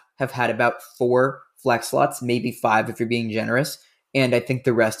past have had about 4 flex slots, maybe 5 if you're being generous. And I think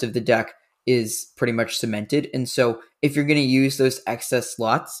the rest of the deck is pretty much cemented. And so if you're going to use those excess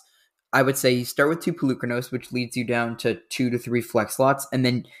slots, I would say you start with 2 Polukranos, which leads you down to 2 to 3 flex slots. And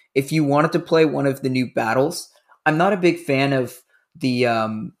then if you wanted to play one of the new battles, I'm not a big fan of the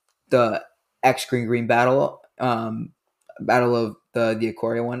X green battle, battle of the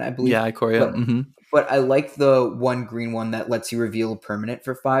Ikoria one, I believe. Yeah, Ikoria. But I like the 1 green one that lets you reveal a permanent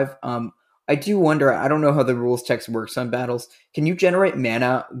for 5. I do wonder, I don't know how the rules text works on battles. Can you generate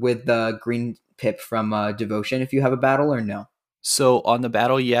mana with the green pip from Devotion if you have a battle, or no? So on the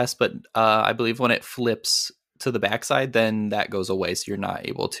battle, yes, but I believe when it flips to the backside, then that goes away, so you're not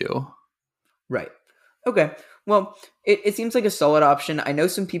able to. Right. Okay. Well, it seems like a solid option. I know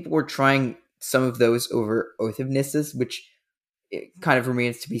some people were trying some of those over Oath of Nisses, which it kind of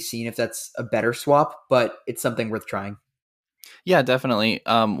remains to be seen if that's a better swap, but it's something worth trying. Yeah, definitely.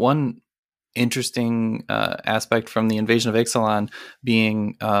 One interesting aspect from the Invasion of Ixalan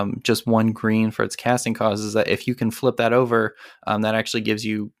being just 1 green for its casting cost is that if you can flip that over, that actually gives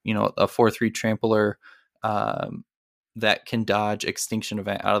you, a 4/3 trampler that can dodge Extinction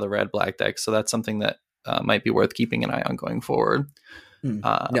Event out of the red-black deck. So that's something that might be worth keeping an eye on going forward.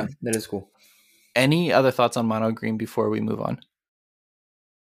 Yeah, that is cool. Any other thoughts on mono green before we move on?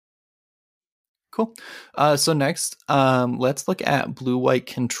 Cool. So next, let's look at blue-white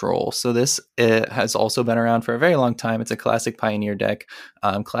control. So this has also been around for a very long time. It's a classic Pioneer deck,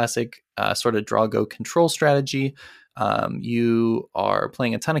 classic sort of draw-go control strategy. You are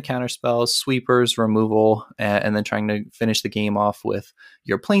playing a ton of counter spells, sweepers, removal, and then trying to finish the game off with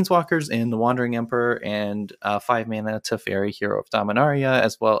your Planeswalkers and the Wandering Emperor and 5 mana Teferi, Hero of Dominaria,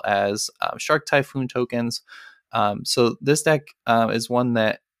 as well as Shark Typhoon tokens. So this deck is one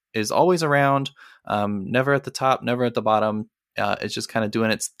that is always around, never at the top, never at the bottom. It's just kind of doing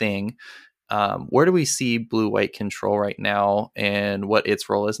its thing. Where do we see blue-white control right now, and what its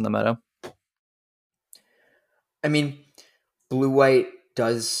role is in the meta? I mean, blue-white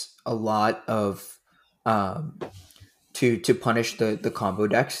does a lot of to punish the combo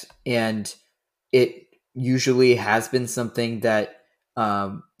decks, and it usually has been something that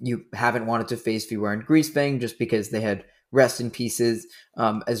you haven't wanted to face if you were in Greasefang, just because they had rest in pieces,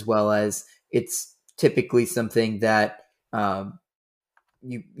 as well as it's typically something that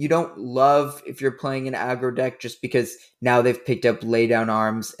you don't love if you're playing an aggro deck, just because now they've picked up lay down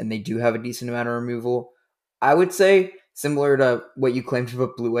arms and they do have a decent amount of removal. I would say similar to what you claimed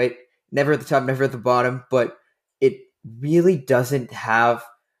about blue-white, never at the top, never at the bottom, but it really doesn't have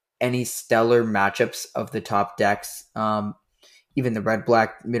any stellar matchups of the top decks. Even the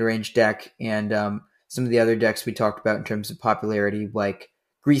red-black mid-range deck and some of the other decks we talked about in terms of popularity, like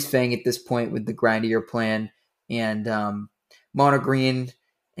Greasefang at this point with the Grindier plan, and Mono Green,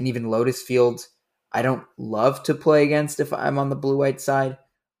 and even Lotus Field, I don't love to play against if I'm on the blue-white side.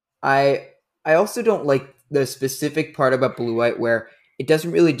 I also don't like the specific part about blue-white where it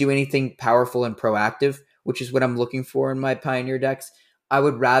doesn't really do anything powerful and proactive, which is what I'm looking for in my Pioneer decks. I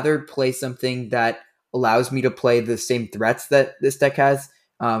would rather play something that allows me to play the same threats that this deck has.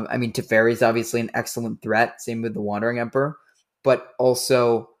 I mean, Teferi is obviously an excellent threat, same with the Wandering Emperor, but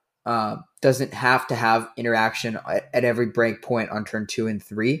also doesn't have to have interaction at every break point on turn 2 and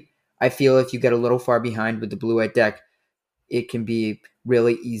 3. I feel if you get a little far behind with the blue-white deck, it can be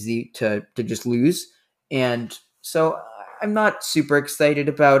really easy to just lose. And so I'm not super excited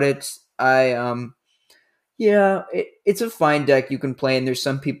about it. Yeah, it's a fine deck you can play, and there's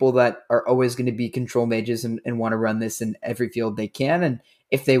some people that are always going to be control mages and want to run this in every field they can. And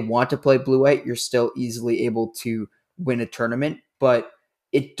if they want to play blue white, you're still easily able to win a tournament. But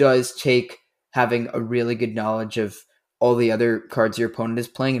it does take having a really good knowledge of all the other cards your opponent is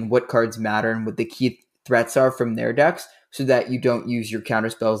playing and what cards matter and what the key threats are from their decks, so that you don't use your counter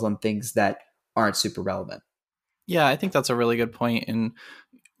spells on things that aren't super relevant. Yeah, I think that's a really good point. And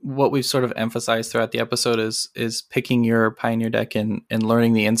what we've sort of emphasized throughout the episode is picking your Pioneer deck and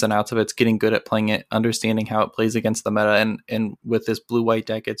learning the ins and outs of it. It's getting good at playing it, understanding how it plays against the meta, and with this blue white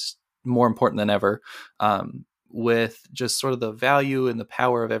deck, it's more important than ever. With just sort of the value and the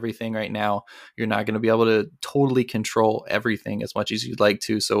power of everything right now, you're not going to be able to totally control everything as much as you'd like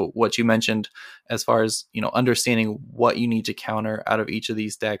to. So what you mentioned as far as, understanding what you need to counter out of each of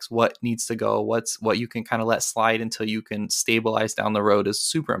these decks, what needs to go, what you can kind of let slide until you can stabilize down the road is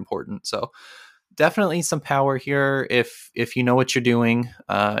super important. So definitely some power here if you know what you're doing,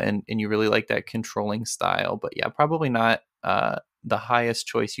 and you really like that controlling style. But yeah, probably not the highest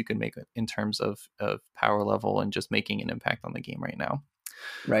choice you can make in terms of power level and just making an impact on the game right now.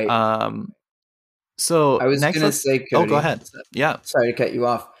 Right. So I was next, gonna let's. say, Oh, go Cody. ahead. Yeah. Sorry to cut you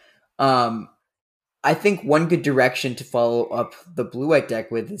off. I think one good direction to follow up the blue white deck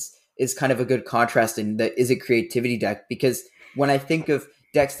with is kind of a good contrast in the Izzet Creativity deck, because when I think of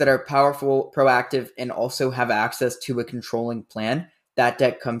decks that are powerful, proactive, and also have access to a controlling plan, that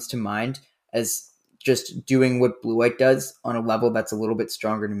deck comes to mind as just doing what blue white does on a level that's a little bit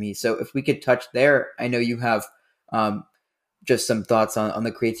stronger to me. So if we could touch there, I know you have just some thoughts on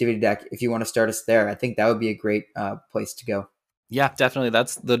the creativity deck. If you want to start us there, I think that would be a great place to go. Yeah, definitely.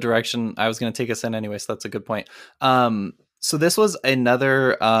 That's the direction I was going to take us in anyway. So that's a good point. So this was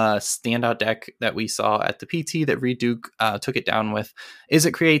another standout deck that we saw at the PT that Reed Duke took it down with.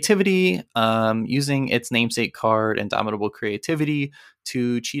 Izzet Creativity, using its namesake card, Indomitable Creativity,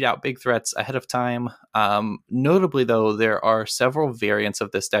 to cheat out big threats ahead of time. Notably, though, there are several variants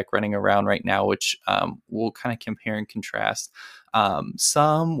of this deck running around right now, which we'll kind of compare and contrast.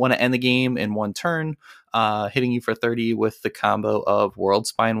 Some want to end the game in one turn, hitting you for 30 with the combo of World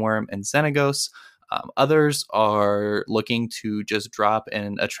Spineworm and Xenagos. Others are looking to just drop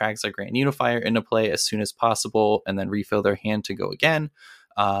an Atraxa Grand Unifier into play as soon as possible and then refill their hand to go again.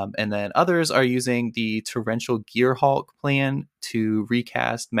 And then others are using the Torrential Gearhulk plan to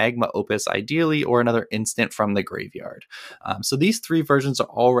recast Magma Opus ideally, or another instant from the graveyard. So these three versions are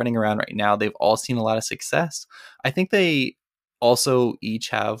all running around right now. They've all seen a lot of success. I think they also each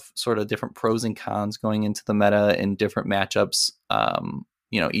have sort of different pros and cons going into the meta in different matchups.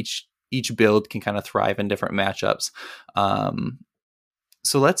 Each build can kind of thrive in different matchups.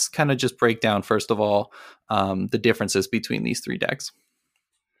 So let's kind of just break down, first of all, the differences between these three decks.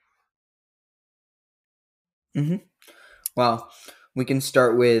 Mm-hmm. Well, we can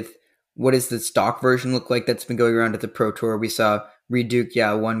start with, what does the stock version look like that's been going around at the Pro Tour? We saw Reed Duke,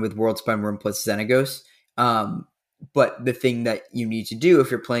 one with World Spineworm plus Xenagos. But the thing that you need to do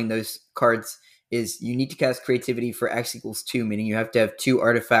if you're playing those cards is you need to cast Creativity for X equals 2, meaning you have to have 2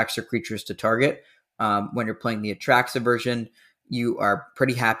 artifacts or creatures to target. When you're playing the Atraxa version, you are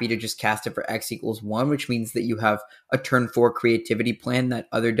pretty happy to just cast it for X equals 1, which means that you have a turn 4 Creativity plan that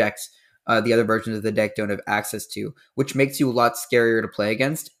other decks, the other versions of the deck, don't have access to, which makes you a lot scarier to play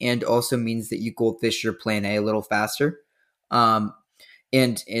against, and also means that you goldfish your plan A little faster. And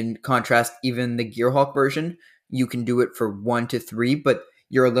in contrast, even the Gearhulk version, you can do it for 1 to 3, but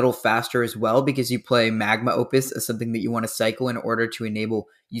you're a little faster as well because you play Magma Opus as something that you want to cycle in order to enable.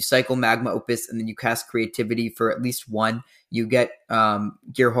 You cycle Magma Opus and then you cast Creativity for at least 1. You get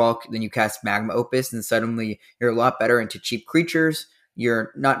Gearhulk, then you cast Magma Opus, and suddenly you're a lot better into cheap creatures.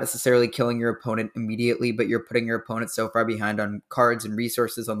 You're not necessarily killing your opponent immediately, but you're putting your opponent so far behind on cards and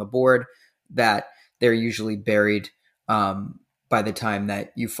resources on the board that they're usually buried by the time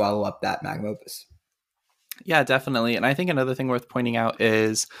that you follow up that Magma Opus. Yeah, definitely. And I think another thing worth pointing out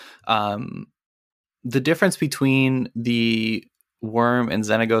is the difference between the Worm and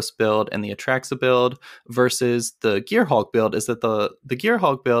Xenagos build and the Atraxa build versus the Gearhulk build is that the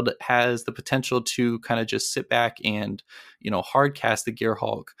Gearhulk build has the potential to kind of just sit back and, hard cast the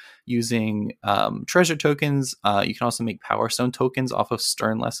Gearhulk using treasure tokens. You can also make Power Stone tokens off of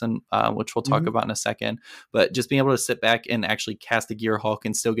Stern Lesson, which we'll talk about in a second. But just being able to sit back and actually cast the Gearhulk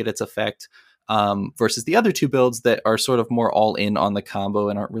and still get its effect, versus the other two builds that are sort of more all in on the combo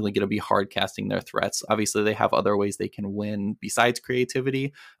and aren't really going to be hard casting their threats. Obviously, they have other ways they can win besides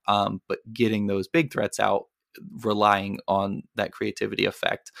Creativity, but getting those big threats out, relying on that Creativity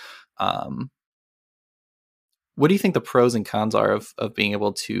effect. What do you think the pros and cons are of being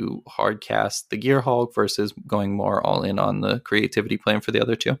able to hard cast the Gearhulk versus going more all in on the creativity plan for the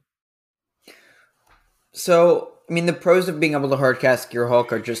other two? So, I mean, the pros of being able to hardcast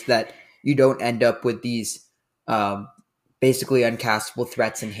Gearhulk are just that you don't end up with these um, basically uncastable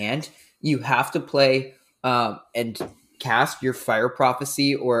threats in hand. You have to play and cast your Fire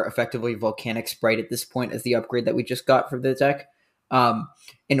Prophecy or effectively Volcanic Sprite at this point as the upgrade that we just got for the deck um,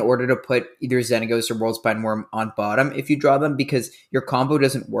 in order to put either Xenagos or Worldspine Worm on bottom if you draw them, because your combo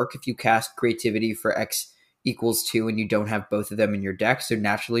doesn't work if you cast Creativity for X equals 2 and you don't have both of them in your deck, so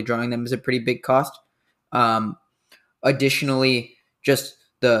naturally drawing them is a pretty big cost. Um, Additionally, just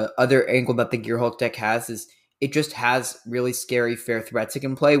the other angle that the Gearhulk deck has is it just has really scary fair threats it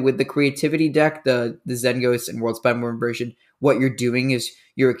can play. With the creativity deck, the Zenghost and Worldspine Worm version, what you're doing is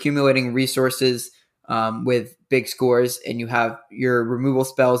you're accumulating resources with big scores, and you have your removal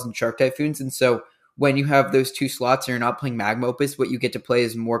spells and Shark Typhoons. And so when you have those two slots and you're not playing Magma Opus, what you get to play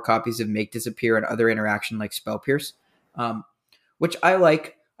is more copies of Make Disappear and other interaction like Spell Pierce, which I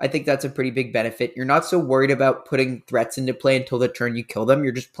like. I think that's a pretty big benefit. You're not so worried about putting threats into play until the turn you kill them.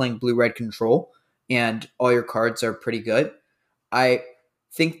 You're just playing blue-red control, and all your cards are pretty good. I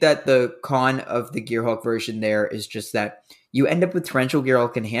think that the con of the Gearhulk version there is just that you end up with Torrential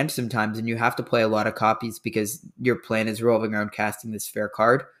Gearhulk in hand sometimes, and you have to play a lot of copies because your plan is revolving around casting this fair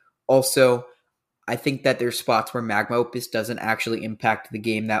card. Also, I think that there's spots where Magma Opus doesn't actually impact the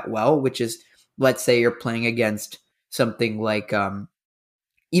game that well, which is, let's say you're playing against something like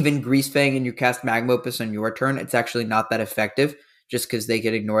even Greasefang and you cast Magma Opus on your turn, it's actually not that effective just because they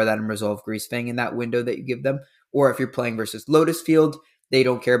can ignore that and resolve Greasefang in that window that you give them. Or if you're playing versus Lotus Field, they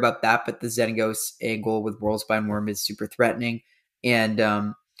don't care about that, but the Xenagos angle with Worldspine Worm is super threatening.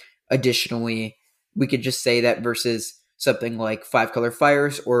 And additionally, we could just say that versus something like 5-color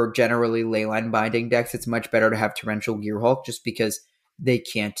Fires or generally Leyline Binding decks, it's much better to have Torrential Gearhulk just because they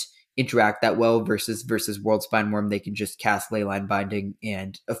can't interact that well versus Worldspine Worm. They can just cast Leyline Binding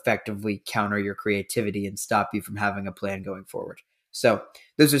and effectively counter your creativity and stop you from having a plan going forward. So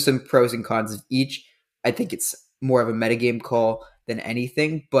those are some pros and cons of each. I think it's more of a metagame call than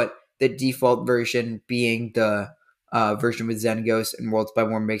anything, but the default version being the version with Xenagos and Worldspine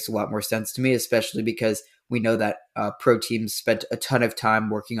Worm makes a lot more sense to me, especially because we know that pro teams spent a ton of time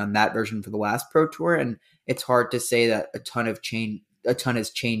working on that version for the last Pro Tour, and it's hard to say that a ton has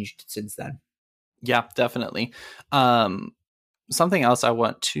changed since then. Yeah, definitely. Something else I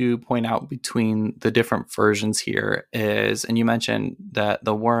want to point out between the different versions here is, and you mentioned that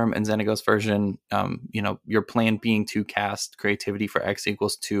the Worm and Xenagos version, your plan being to cast Creativity for X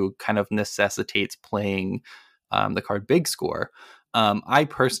equals 2 kind of necessitates playing the card Big Score. I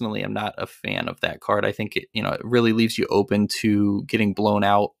personally am not a fan of that card. I think it really leaves you open to getting blown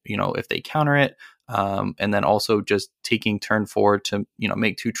out, if they counter it. And then also just taking turn 4 to,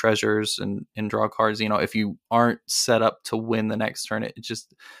 make 2 treasures and draw cards. If you aren't set up to win the next turn, it's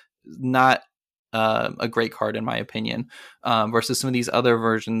just not a great card in my opinion. Versus some of these other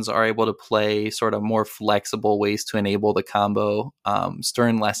versions are able to play sort of more flexible ways to enable the combo.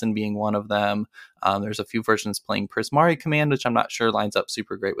 Stern Lesson being one of them. There's a few versions playing Prismari Command, which I'm not sure lines up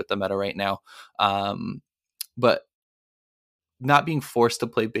super great with the meta right now. But not being forced to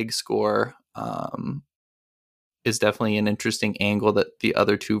play Big Score is definitely an interesting angle that the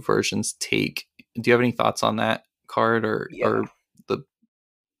other two versions take. Do you have any thoughts on that card or the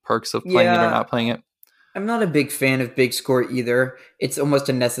perks of playing it or not playing it? I'm not a big fan of Big Score either. It's almost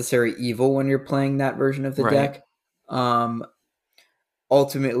a necessary evil when you're playing that version of the deck.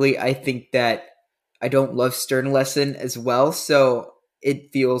 Ultimately, I think that I don't love Stern Lesson as well, so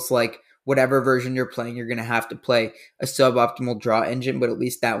it feels like whatever version you're playing, you're going to have to play a suboptimal draw engine, but at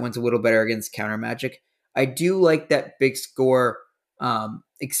least that one's a little better against counter magic. I do like that Big Score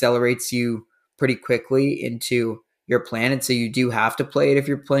accelerates you pretty quickly into your plan, and so you do have to play it if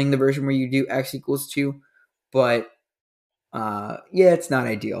you're playing the version where you do X equals 2, but it's not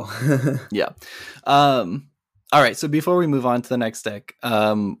ideal. Yeah. All right, so before we move on to the next deck,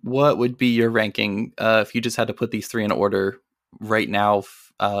 what would be your ranking if you just had to put these three in order right now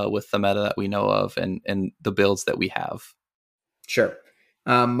with the meta that we know of and the builds that we have? Sure.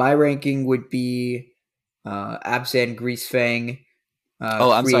 My ranking would be Abzan, Greasefang.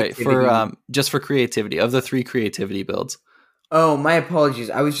 I'm sorry, for just for creativity, of the 3 creativity builds. Oh, my apologies.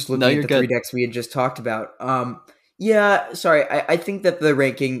 I was just looking at the 3 decks we had just talked about. Sorry. I think that the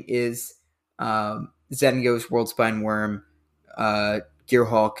ranking is Xenagos, Worldspine Worm,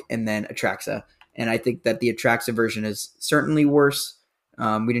 Gearhulk, and then Atraxa. And I think that the Atraxa version is certainly worse.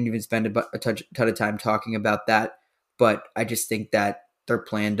 We didn't even spend a ton of time talking about that, but I just think that their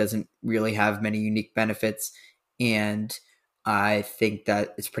plan doesn't really have many unique benefits. and I think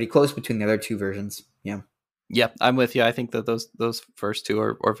that it's pretty close between the other two versions. Yeah. Yeah, I'm with you. I think that those first two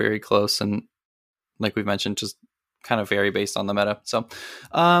are very close, and like we've mentioned, just kind of vary based on the meta. So,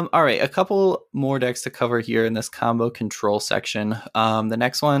 all right, a couple more decks to cover here in this combo control section. The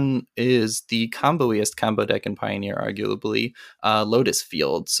next one is the comboiest combo deck in Pioneer, arguably, Lotus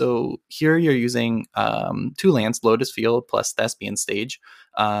Field. So here you're using 2 lands, Lotus Field plus Thespian Stage,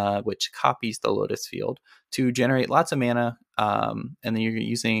 which copies the Lotus Field to generate lots of mana. And then you're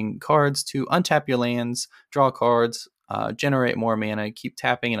using cards to untap your lands, draw cards, generate more mana, keep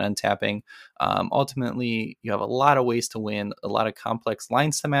tapping and untapping. Ultimately, you have a lot of ways to win, a lot of complex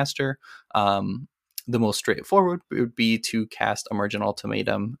lines to master. The most straightforward would be to cast Emergent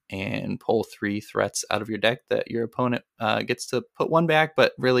Ultimatum and pull 3 threats out of your deck that your opponent gets to put 1 back,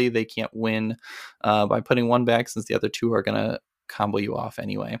 but really they can't win by putting 1 back, since the other 2 are going to combo you off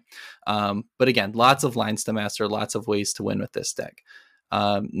anyway. But again, lots of lines to master, lots of ways to win with this deck.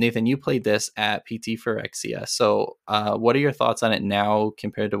 Nathan, you played this at PT Phyrexia. So what are your thoughts on it now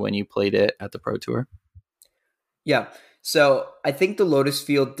compared to when you played it at the Pro Tour? Yeah. So I think the Lotus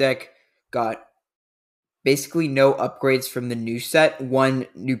Field deck got basically no upgrades from the new set. One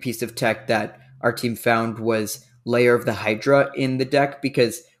new piece of tech that our team found was Lair of the Hydra in the deck,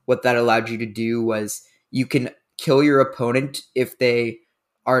 because what that allowed you to do was you can kill your opponent if they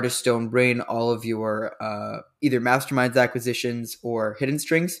are to Stonebrain all of your either Masterminds acquisitions or Hidden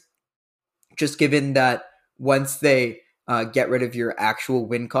Strings. Just given that once they get rid of your actual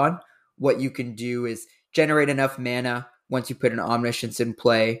win con, what you can do is generate enough mana once you put an Omniscience in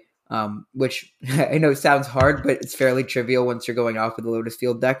play, which I know sounds hard, but it's fairly trivial once you're going off with the Lotus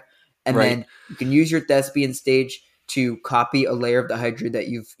Field deck. And then you can use your Thespian Stage to copy a Lair of the Hydra that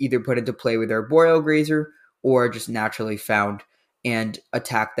you've either put into play with Arboreal Grazer or just naturally found, and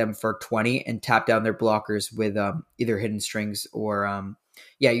attack them for 20 and tap down their blockers with either Hidden Strings or,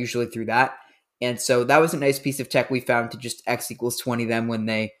 usually through that. And so that was a nice piece of tech we found to just X equals 20 them when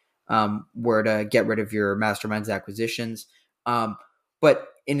they were to get rid of your Masterminds acquisitions. But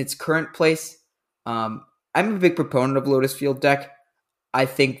in its current place, I'm a big proponent of Lotus Field deck. I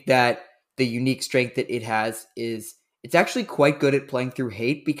think that the unique strength that it has is it's actually quite good at playing through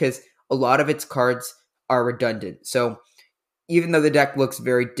hate, because a lot of its cards are redundant. So even though the deck looks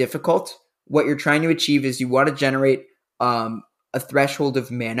very difficult, what you're trying to achieve is you want to generate a threshold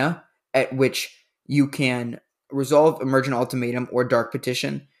of mana at which you can resolve Emergent Ultimatum or Dark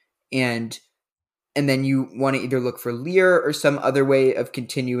Petition, and then you want to either look for Leer or some other way of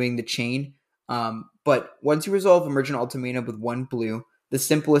continuing the chain. But once you resolve Emergent Ultimatum with 1 blue, the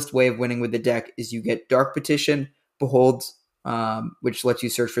simplest way of winning with the deck is you get Dark Petition, Behold, which lets you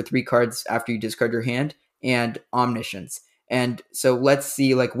search for 3 cards after you discard your hand, and Omniscience. And so let's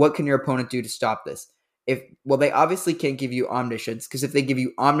see, what can your opponent do to stop this? They obviously can't give you Omniscience, because if they give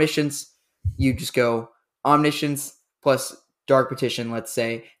you Omniscience, you just go Omniscience plus Dark Petition, let's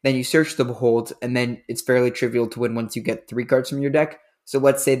say, then you search the Behold, and then it's fairly trivial to win once you get 3 cards from your deck. So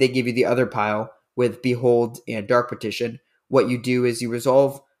let's say they give you the other pile with Behold and Dark Petition. What you do is you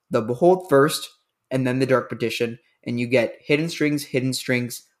resolve the Behold first, and then the Dark Petition, and you get Hidden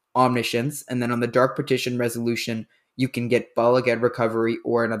Strings, Omniscience, and then on the Dark Petition resolution, you can get Bala Ged Recovery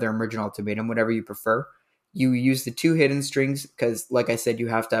or another Emergent Ultimatum, whatever you prefer. You use the 2 Hidden Strings, because, like I said, you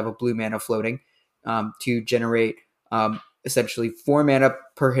have to have a blue mana floating to generate essentially 4 mana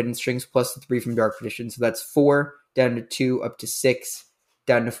per Hidden Strings plus the 3 from Dark Petition. So that's 4 down to 2 up to 6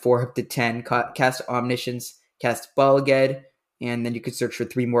 down to 4 up to 10. Cast Omniscience, cast Bala Ged, and then you could search for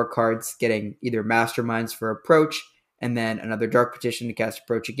 3 more cards, getting either Masterminds for Approach, and then another Dark Petition to cast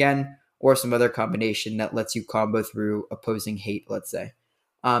Approach again, or some other combination that lets you combo through opposing hate, let's say.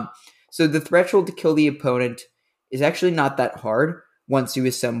 So the threshold to kill the opponent is actually not that hard once you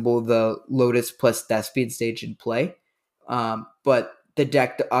assemble the Lotus plus Thespian Stage in play. But the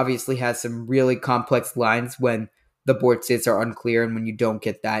deck obviously has some really complex lines when the board states are unclear and when you don't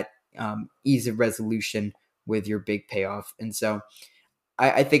get that ease of resolution with your big payoff. And so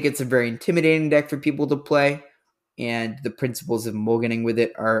I think it's a very intimidating deck for people to play, and the principles of mulliganing with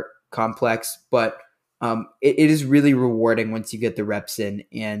it are complex, but it is really rewarding once you get the reps in,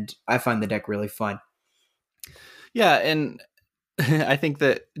 and I find the deck really fun. Yeah, and I think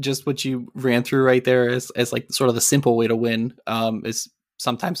that just what you ran through right there is like sort of the simple way to win is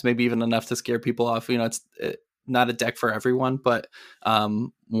sometimes maybe even enough to scare people off. It's not a deck for everyone, but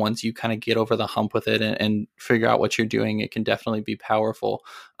once you kind of get over the hump with it and figure out what you're doing, it can definitely be powerful.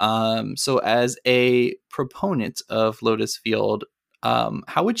 So as a proponent of Lotus Field,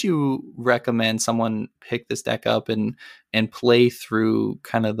 How would you recommend someone pick this deck up and play through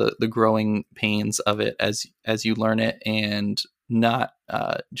kind of the growing pains of it as you learn it, and not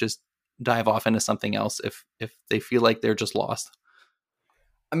just dive off into something else if they feel like they're just lost?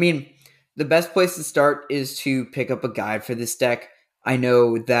 I mean, the best place to start is to pick up a guide for this deck. I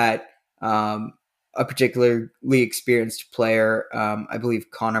know that a particularly experienced player, I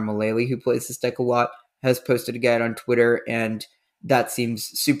believe Connor Mullally, who plays this deck a lot, has posted a guide on Twitter, and that seems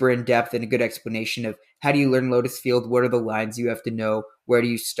super in-depth and a good explanation of how do you learn Lotus Field, what are the lines you have to know, where do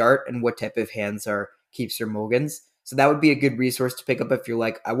you start, and what type of hands are keeps or mulligans. So that would be a good resource to pick up if you're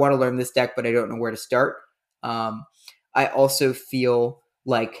like, I want to learn this deck, but I don't know where to start. I also feel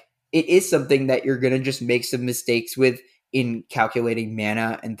like it is something that you're going to just make some mistakes with in calculating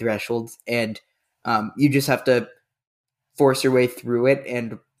mana and thresholds, and you just have to force your way through it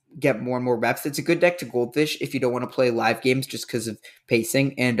and get more and more reps. It's a good deck to goldfish if you don't want to play live games just because of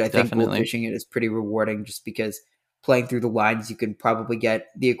pacing, and I think goldfishing it is pretty rewarding just because playing through the lines, you can probably get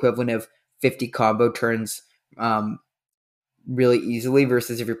the equivalent of 50 combo turns really easily,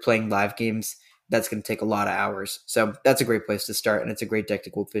 versus if you're playing live games, that's going to take a lot of hours. So that's a great place to start, and it's a great deck to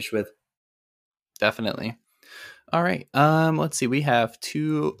goldfish with. Definitely. All right. Let's see. We have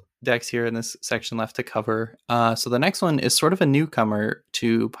 2 decks here in this section left to cover. So the next one is sort of a newcomer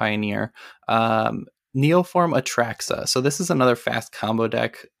to Pioneer. Neoform Atraxa. So this is another fast combo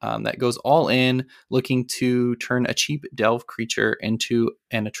deck that goes all in, looking to turn a cheap Delve creature into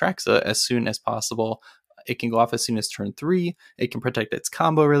an Atraxa as soon as possible. It can go off as soon as turn 3. It can protect its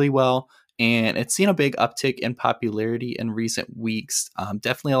combo really well. And it's seen a big uptick in popularity in recent weeks.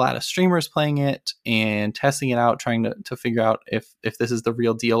 Definitely a lot of streamers playing it and testing it out, trying to figure out if this is the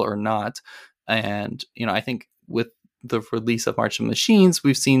real deal or not. And, I think with the release of March of Machines,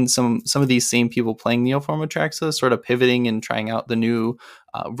 we've seen some of these same people playing Neoform Atraxa sort of pivoting and trying out the new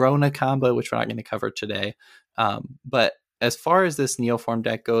Rona combo, which we're not going to cover today. But as far as this Neoform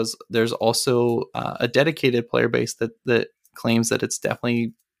deck goes, there's also a dedicated player base that claims that it's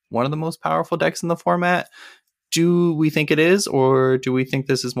definitely one of the most powerful decks in the format. Do we think it is, or do we think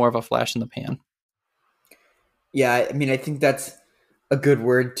this is more of a flash in the pan? Yeah, I mean, I think that's a good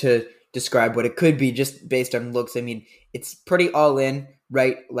word to describe what it could be just based on looks. I mean, it's pretty all in,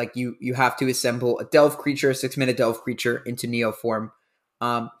 right? Like you have to assemble a Delve creature, a 6-mana Delve creature into Neoform.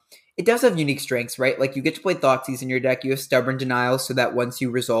 It does have unique strengths, right? Like you get to play Thoughtseize in your deck. You have Stubborn Denial, so that once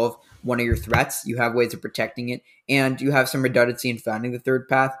you resolve one of your threats, you have ways of protecting it, and you have some redundancy in Founding the Third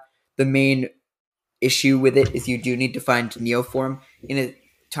Path. The main issue with it is you do need to find Neoform in a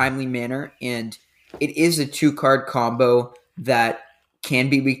timely manner, and it is a 2-card combo that can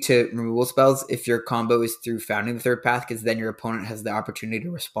be weak to removal spells if your combo is through Founding the Third Path, because then your opponent has the opportunity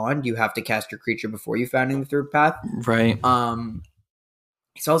to respond. You have to cast your creature before you Founding the Third Path. Right.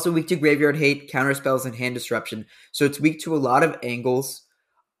 It's also weak to Graveyard Hate, Counter Spells, and Hand Disruption. So it's weak to a lot of angles.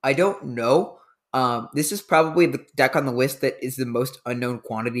 I don't know. This is probably the deck on the list that is the most unknown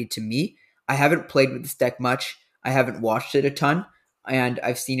quantity to me. I haven't played with this deck much. I haven't watched it a ton, and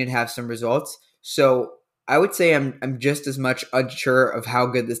I've seen it have some results. So I would say I'm just as much unsure of how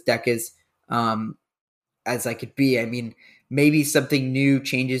good this deck is as I could be. I mean, maybe something new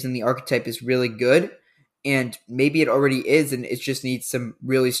changes in the archetype is really good, and maybe it already is, and it just needs some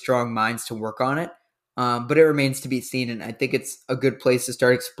really strong minds to work on it. But it remains to be seen, and I think it's a good place to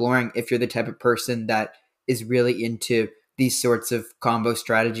start exploring if you're the type of person that is really into these sorts of combo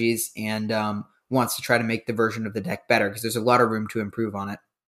strategies and wants to try to make the version of the deck better, because there's a lot of room to improve on it.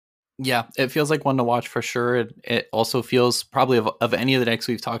 Yeah, it feels like one to watch for sure. It also feels probably of any of the decks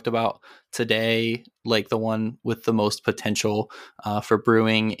we've talked about today, like the one with the most potential for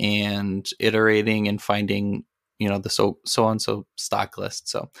brewing and iterating and finding, the so stock list.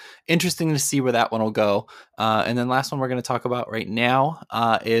 So interesting to see where that one will go. And then last one we're going to talk about right now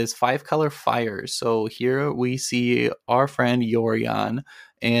is 5-color fires. So here we see our friend Yorion.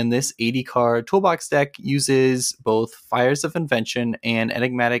 And this 80-card toolbox deck uses both Fires of Invention and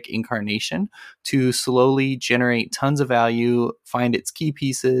Enigmatic Incarnation to slowly generate tons of value, find its key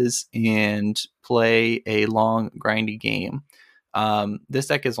pieces, and play a long, grindy game. This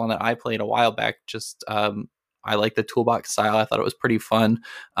deck is one that I played a while back. I like the toolbox style. I thought it was pretty fun.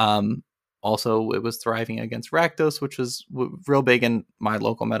 Also, it was thriving against Rakdos, which was real big in my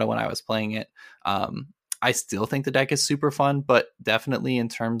local meta when I was playing it. I still think the deck is super fun, but definitely in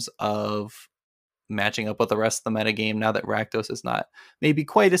terms of matching up with the rest of the metagame, now that Rakdos is not maybe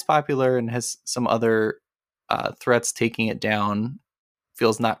quite as popular and has some other threats taking it down,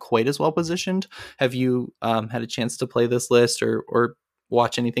 feels not quite as well positioned. Have you had a chance to play this list or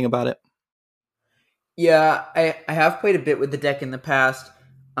watch anything about it? Yeah, I have played a bit with the deck in the past.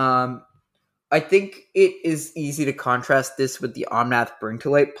 Um, I think it is easy to contrast this with the Omnath Bring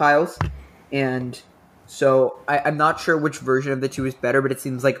to Light piles. And so I'm not sure which version of the two is better, but it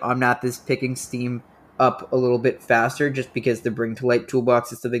seems like Omnath is picking steam up a little bit faster just because the Bring to Light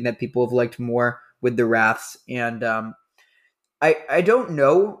toolbox is something that people have liked more with the Wraths. And I don't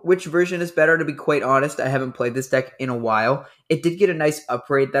know which version is better, to be quite honest. I haven't played this deck in a while. It did get a nice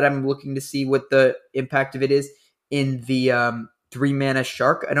upgrade that I'm looking to see what the impact of it is in the 3 mana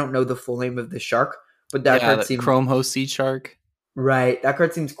Shark. I don't know the full name of the Shark, but that Yeah, card the seems Chrome Host Sea Shark. right. That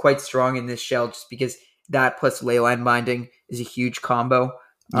card seems quite strong in this shell just because that plus Leyline Binding is a huge combo.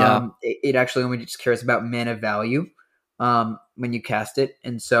 Yeah. It actually only just cares about mana value when you cast it.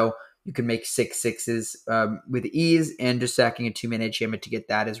 And so you can make 6/6s with ease, and just sacking a 2 mana enchantment to get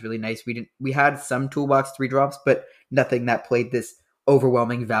that is really nice. We had some toolbox 3 drops, but nothing that played this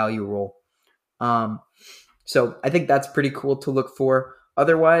overwhelming value role. So I think that's pretty cool to look for.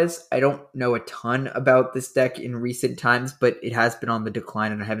 Otherwise, I don't know a ton about this deck in recent times, but it has been on the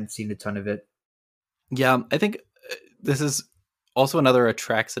decline and I haven't seen a ton of it. Yeah, I think this is also another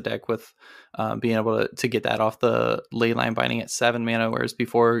Atraxa deck with being able to get that off the Leyline Binding at 7 mana, whereas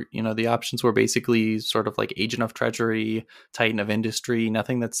before, the options were basically sort of like Agent of Treasury, Titan of Industry,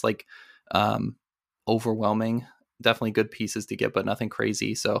 nothing that's like overwhelming. Definitely good pieces to get, but nothing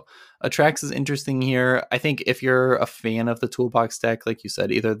crazy. So Atrax is interesting here. I think if you're a fan of the toolbox deck, like you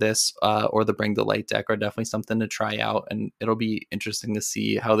said, either this or the Bring the Light deck are definitely something to try out, and it'll be interesting to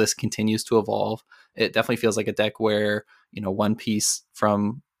see how this continues to evolve. It definitely feels like a deck where one piece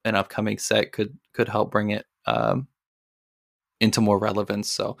from an upcoming set could help bring it into more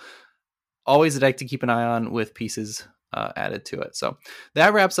relevance. So always a deck to keep an eye on with pieces added to it. So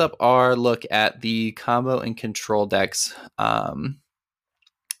that wraps up our look at the combo and control decks.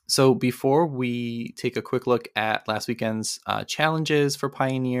 So before we take a quick look at last weekend's challenges for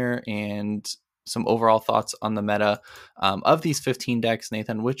Pioneer and some overall thoughts on the meta of these 15 decks,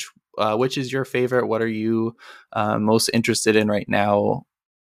 Nathan, which is your favorite? What are you most interested in right now?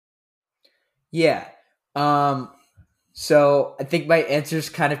 Yeah. So I think my answer is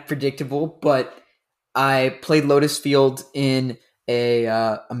kind of predictable, but I played Lotus Field in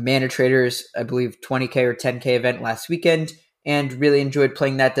a Mana Traders, I believe 20K or 10K event last weekend, and really enjoyed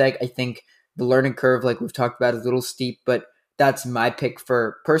playing that deck. I think the learning curve, like we've talked about, is a little steep, but that's my pick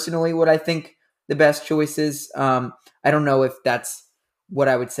for personally what I think the best choice is. I don't know if that's what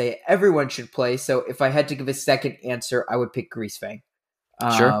I would say everyone should play. So if I had to give a second answer, I would pick Greasefang.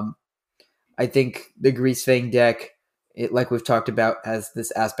 Sure. I think the Greasefang deck, like we've talked about, has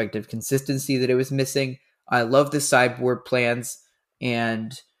this aspect of consistency that it was missing. I love the sideboard plans,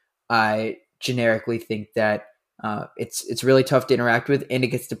 and I generically think that it's really tough to interact with, and it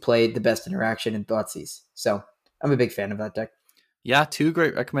gets to play the best interaction in Thoughtseize. So I'm a big fan of that deck. Yeah, two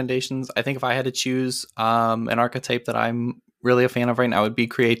great recommendations. I think if I had to choose an archetype that I'm really a fan of right now, would be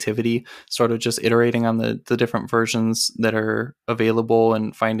Creativity, sort of just iterating on the different versions that are available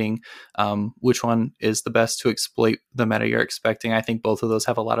and finding which one is the best to exploit the meta you're expecting. I think both of those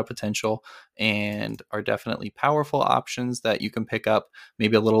have a lot of potential and are definitely powerful options that you can pick up,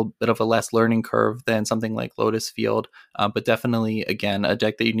 maybe a little bit of a less learning curve than something like Lotus Field, but definitely, again, a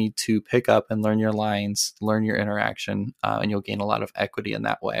deck that you need to pick up and learn your lines, learn your interaction, and you'll gain a lot of equity in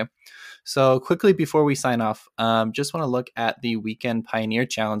that way. So quickly before we sign off, just want to look at the Weekend Pioneer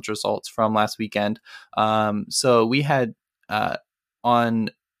Challenge results from last weekend. So we had on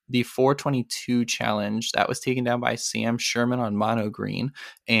the 422 challenge that was taken down by Sam Sherman on Mono Green,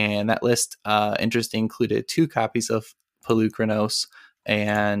 and that list interesting included 2 copies of Polukranos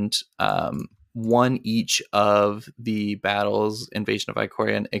and one each of the battles, Invasion of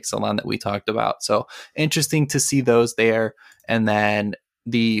Ikoria and Ixalan, that we talked about. So interesting to see those there. And then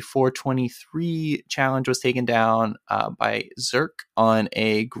the 423 challenge was taken down by Zerk on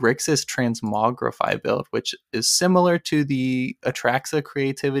a Grixis Transmogrify build, which is similar to the Atraxa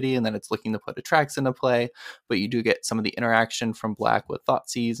Creativity, and then it's looking to put Atraxa into play, but you do get some of the interaction from Black with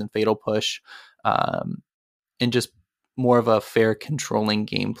Thoughtseize and Fatal Push, and just more of a fair controlling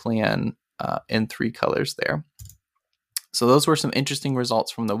game plan in 3 colors there. So those were some interesting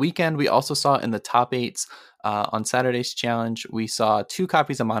results from the weekend. We also saw in the top 8s on Saturday's challenge, we saw 2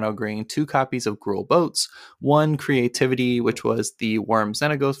 copies of Mono Green, 2 copies of Gruul Boats, 1 Creativity, which was the Worm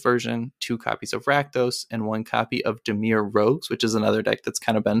Xenagos version, 2 copies of Rakdos, and 1 copy of Dimir Rogues, which is another deck that's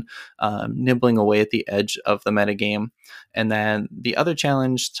kind of been nibbling away at the edge of the metagame. And then the other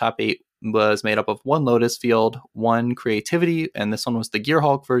challenge, top 8, was made up of 1 Lotus Field, 1 Creativity, and this one was the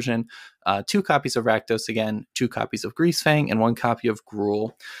Gearhulk version, 2 copies of Rakdos again, 2 copies of Greasefang, and 1 copy of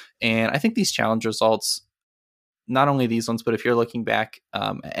Gruul. And I think these challenge results, not only these ones, but if you're looking back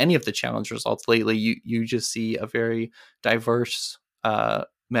at any of the challenge results lately, you just see a very diverse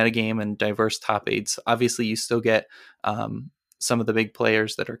metagame and diverse top 8s. Obviously, you still get some of the big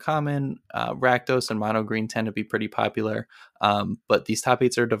players that are common. Rakdos and Mono Green tend to be pretty popular, but these top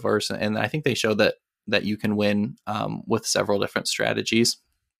 8s are diverse, and I think they show that you can win with several different strategies.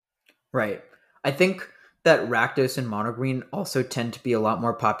 Right. I think that Rakdos and Mono Green also tend to be a lot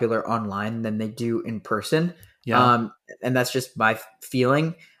more popular online than they do in person. Yeah. And that's just my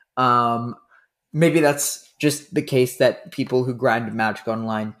feeling. Maybe that's just the case that people who grind Magic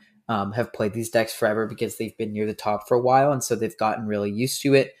Online have played these decks forever because they've been near the top for a while, and so they've gotten really used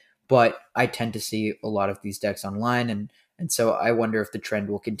to it. But I tend to see a lot of these decks online, and so I wonder if the trend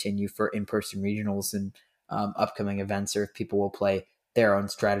will continue for in-person regionals and upcoming events, or if people will play their own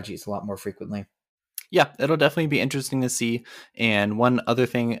strategies a lot more frequently. Yeah, it'll definitely be interesting to see. And one other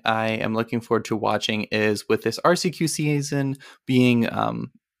thing I am looking forward to watching is with this RCQ season being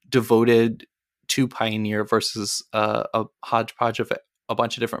devoted to Pioneer versus a hodgepodge of a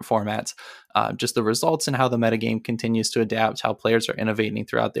bunch of different formats, just the results and how the metagame continues to adapt, how players are innovating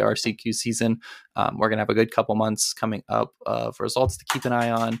throughout the RCQ season. We're going to have a good couple months coming up of results to keep an eye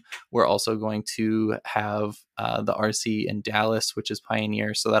on. We're also going to have the RC in Dallas, which is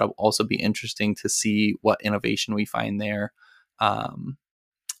Pioneer, so that'll also be interesting to see what innovation we find there.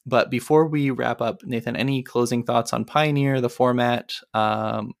 But before we wrap up, Nathan, any closing thoughts on Pioneer, the format,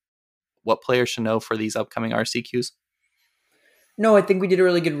 what players should know for these upcoming RCQs? No, I think we did a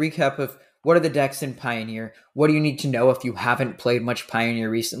really good recap of what are the decks in Pioneer. What do you need to know if you haven't played much Pioneer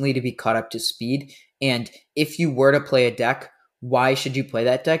recently to be caught up to speed? And if you were to play a deck, why should you play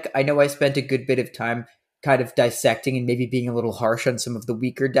that deck? I know I spent a good bit of time kind of dissecting and maybe being a little harsh on some of the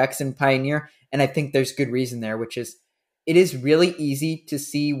weaker decks in Pioneer, and I think there's good reason there, which is it is really easy to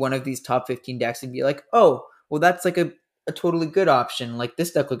see one of these top 15 decks and be like, oh, well, that's like a totally good option. Like,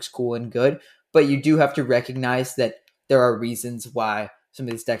 this deck looks cool and good, but you do have to recognize that there are reasons why some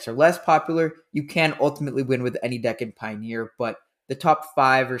of these decks are less popular. You can ultimately win with any deck in Pioneer, but the top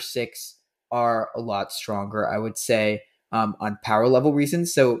 5 or 6 are a lot stronger, I would say, on power level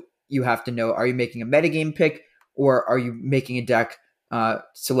reasons. So you have to know, are you making a metagame pick, or are you making a deck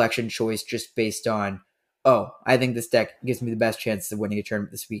selection choice just based on, oh, I think this deck gives me the best chance of winning a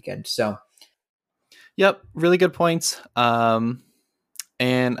tournament this weekend. So, yep, really good points.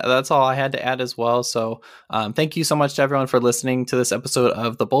 And that's all I had to add as well. So thank you so much to everyone for listening to this episode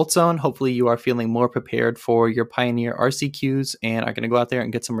of The Bolt Zone. Hopefully you are feeling more prepared for your Pioneer RCQs and are going to go out there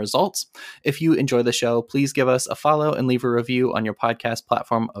and get some results. If you enjoy the show, please give us a follow and leave a review on your podcast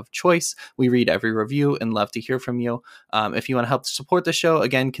platform of choice. We read every review and love to hear from you. If you want to help support the show,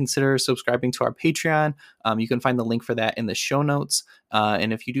 again, consider subscribing to our Patreon. You can find the link for that in the show notes.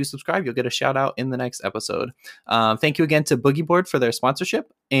 And if you do subscribe, you'll get a shout out in the next episode. Thank you again to Boogie Board for their sponsorship.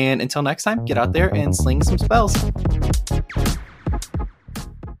 And until next time, get out there and sling some spells.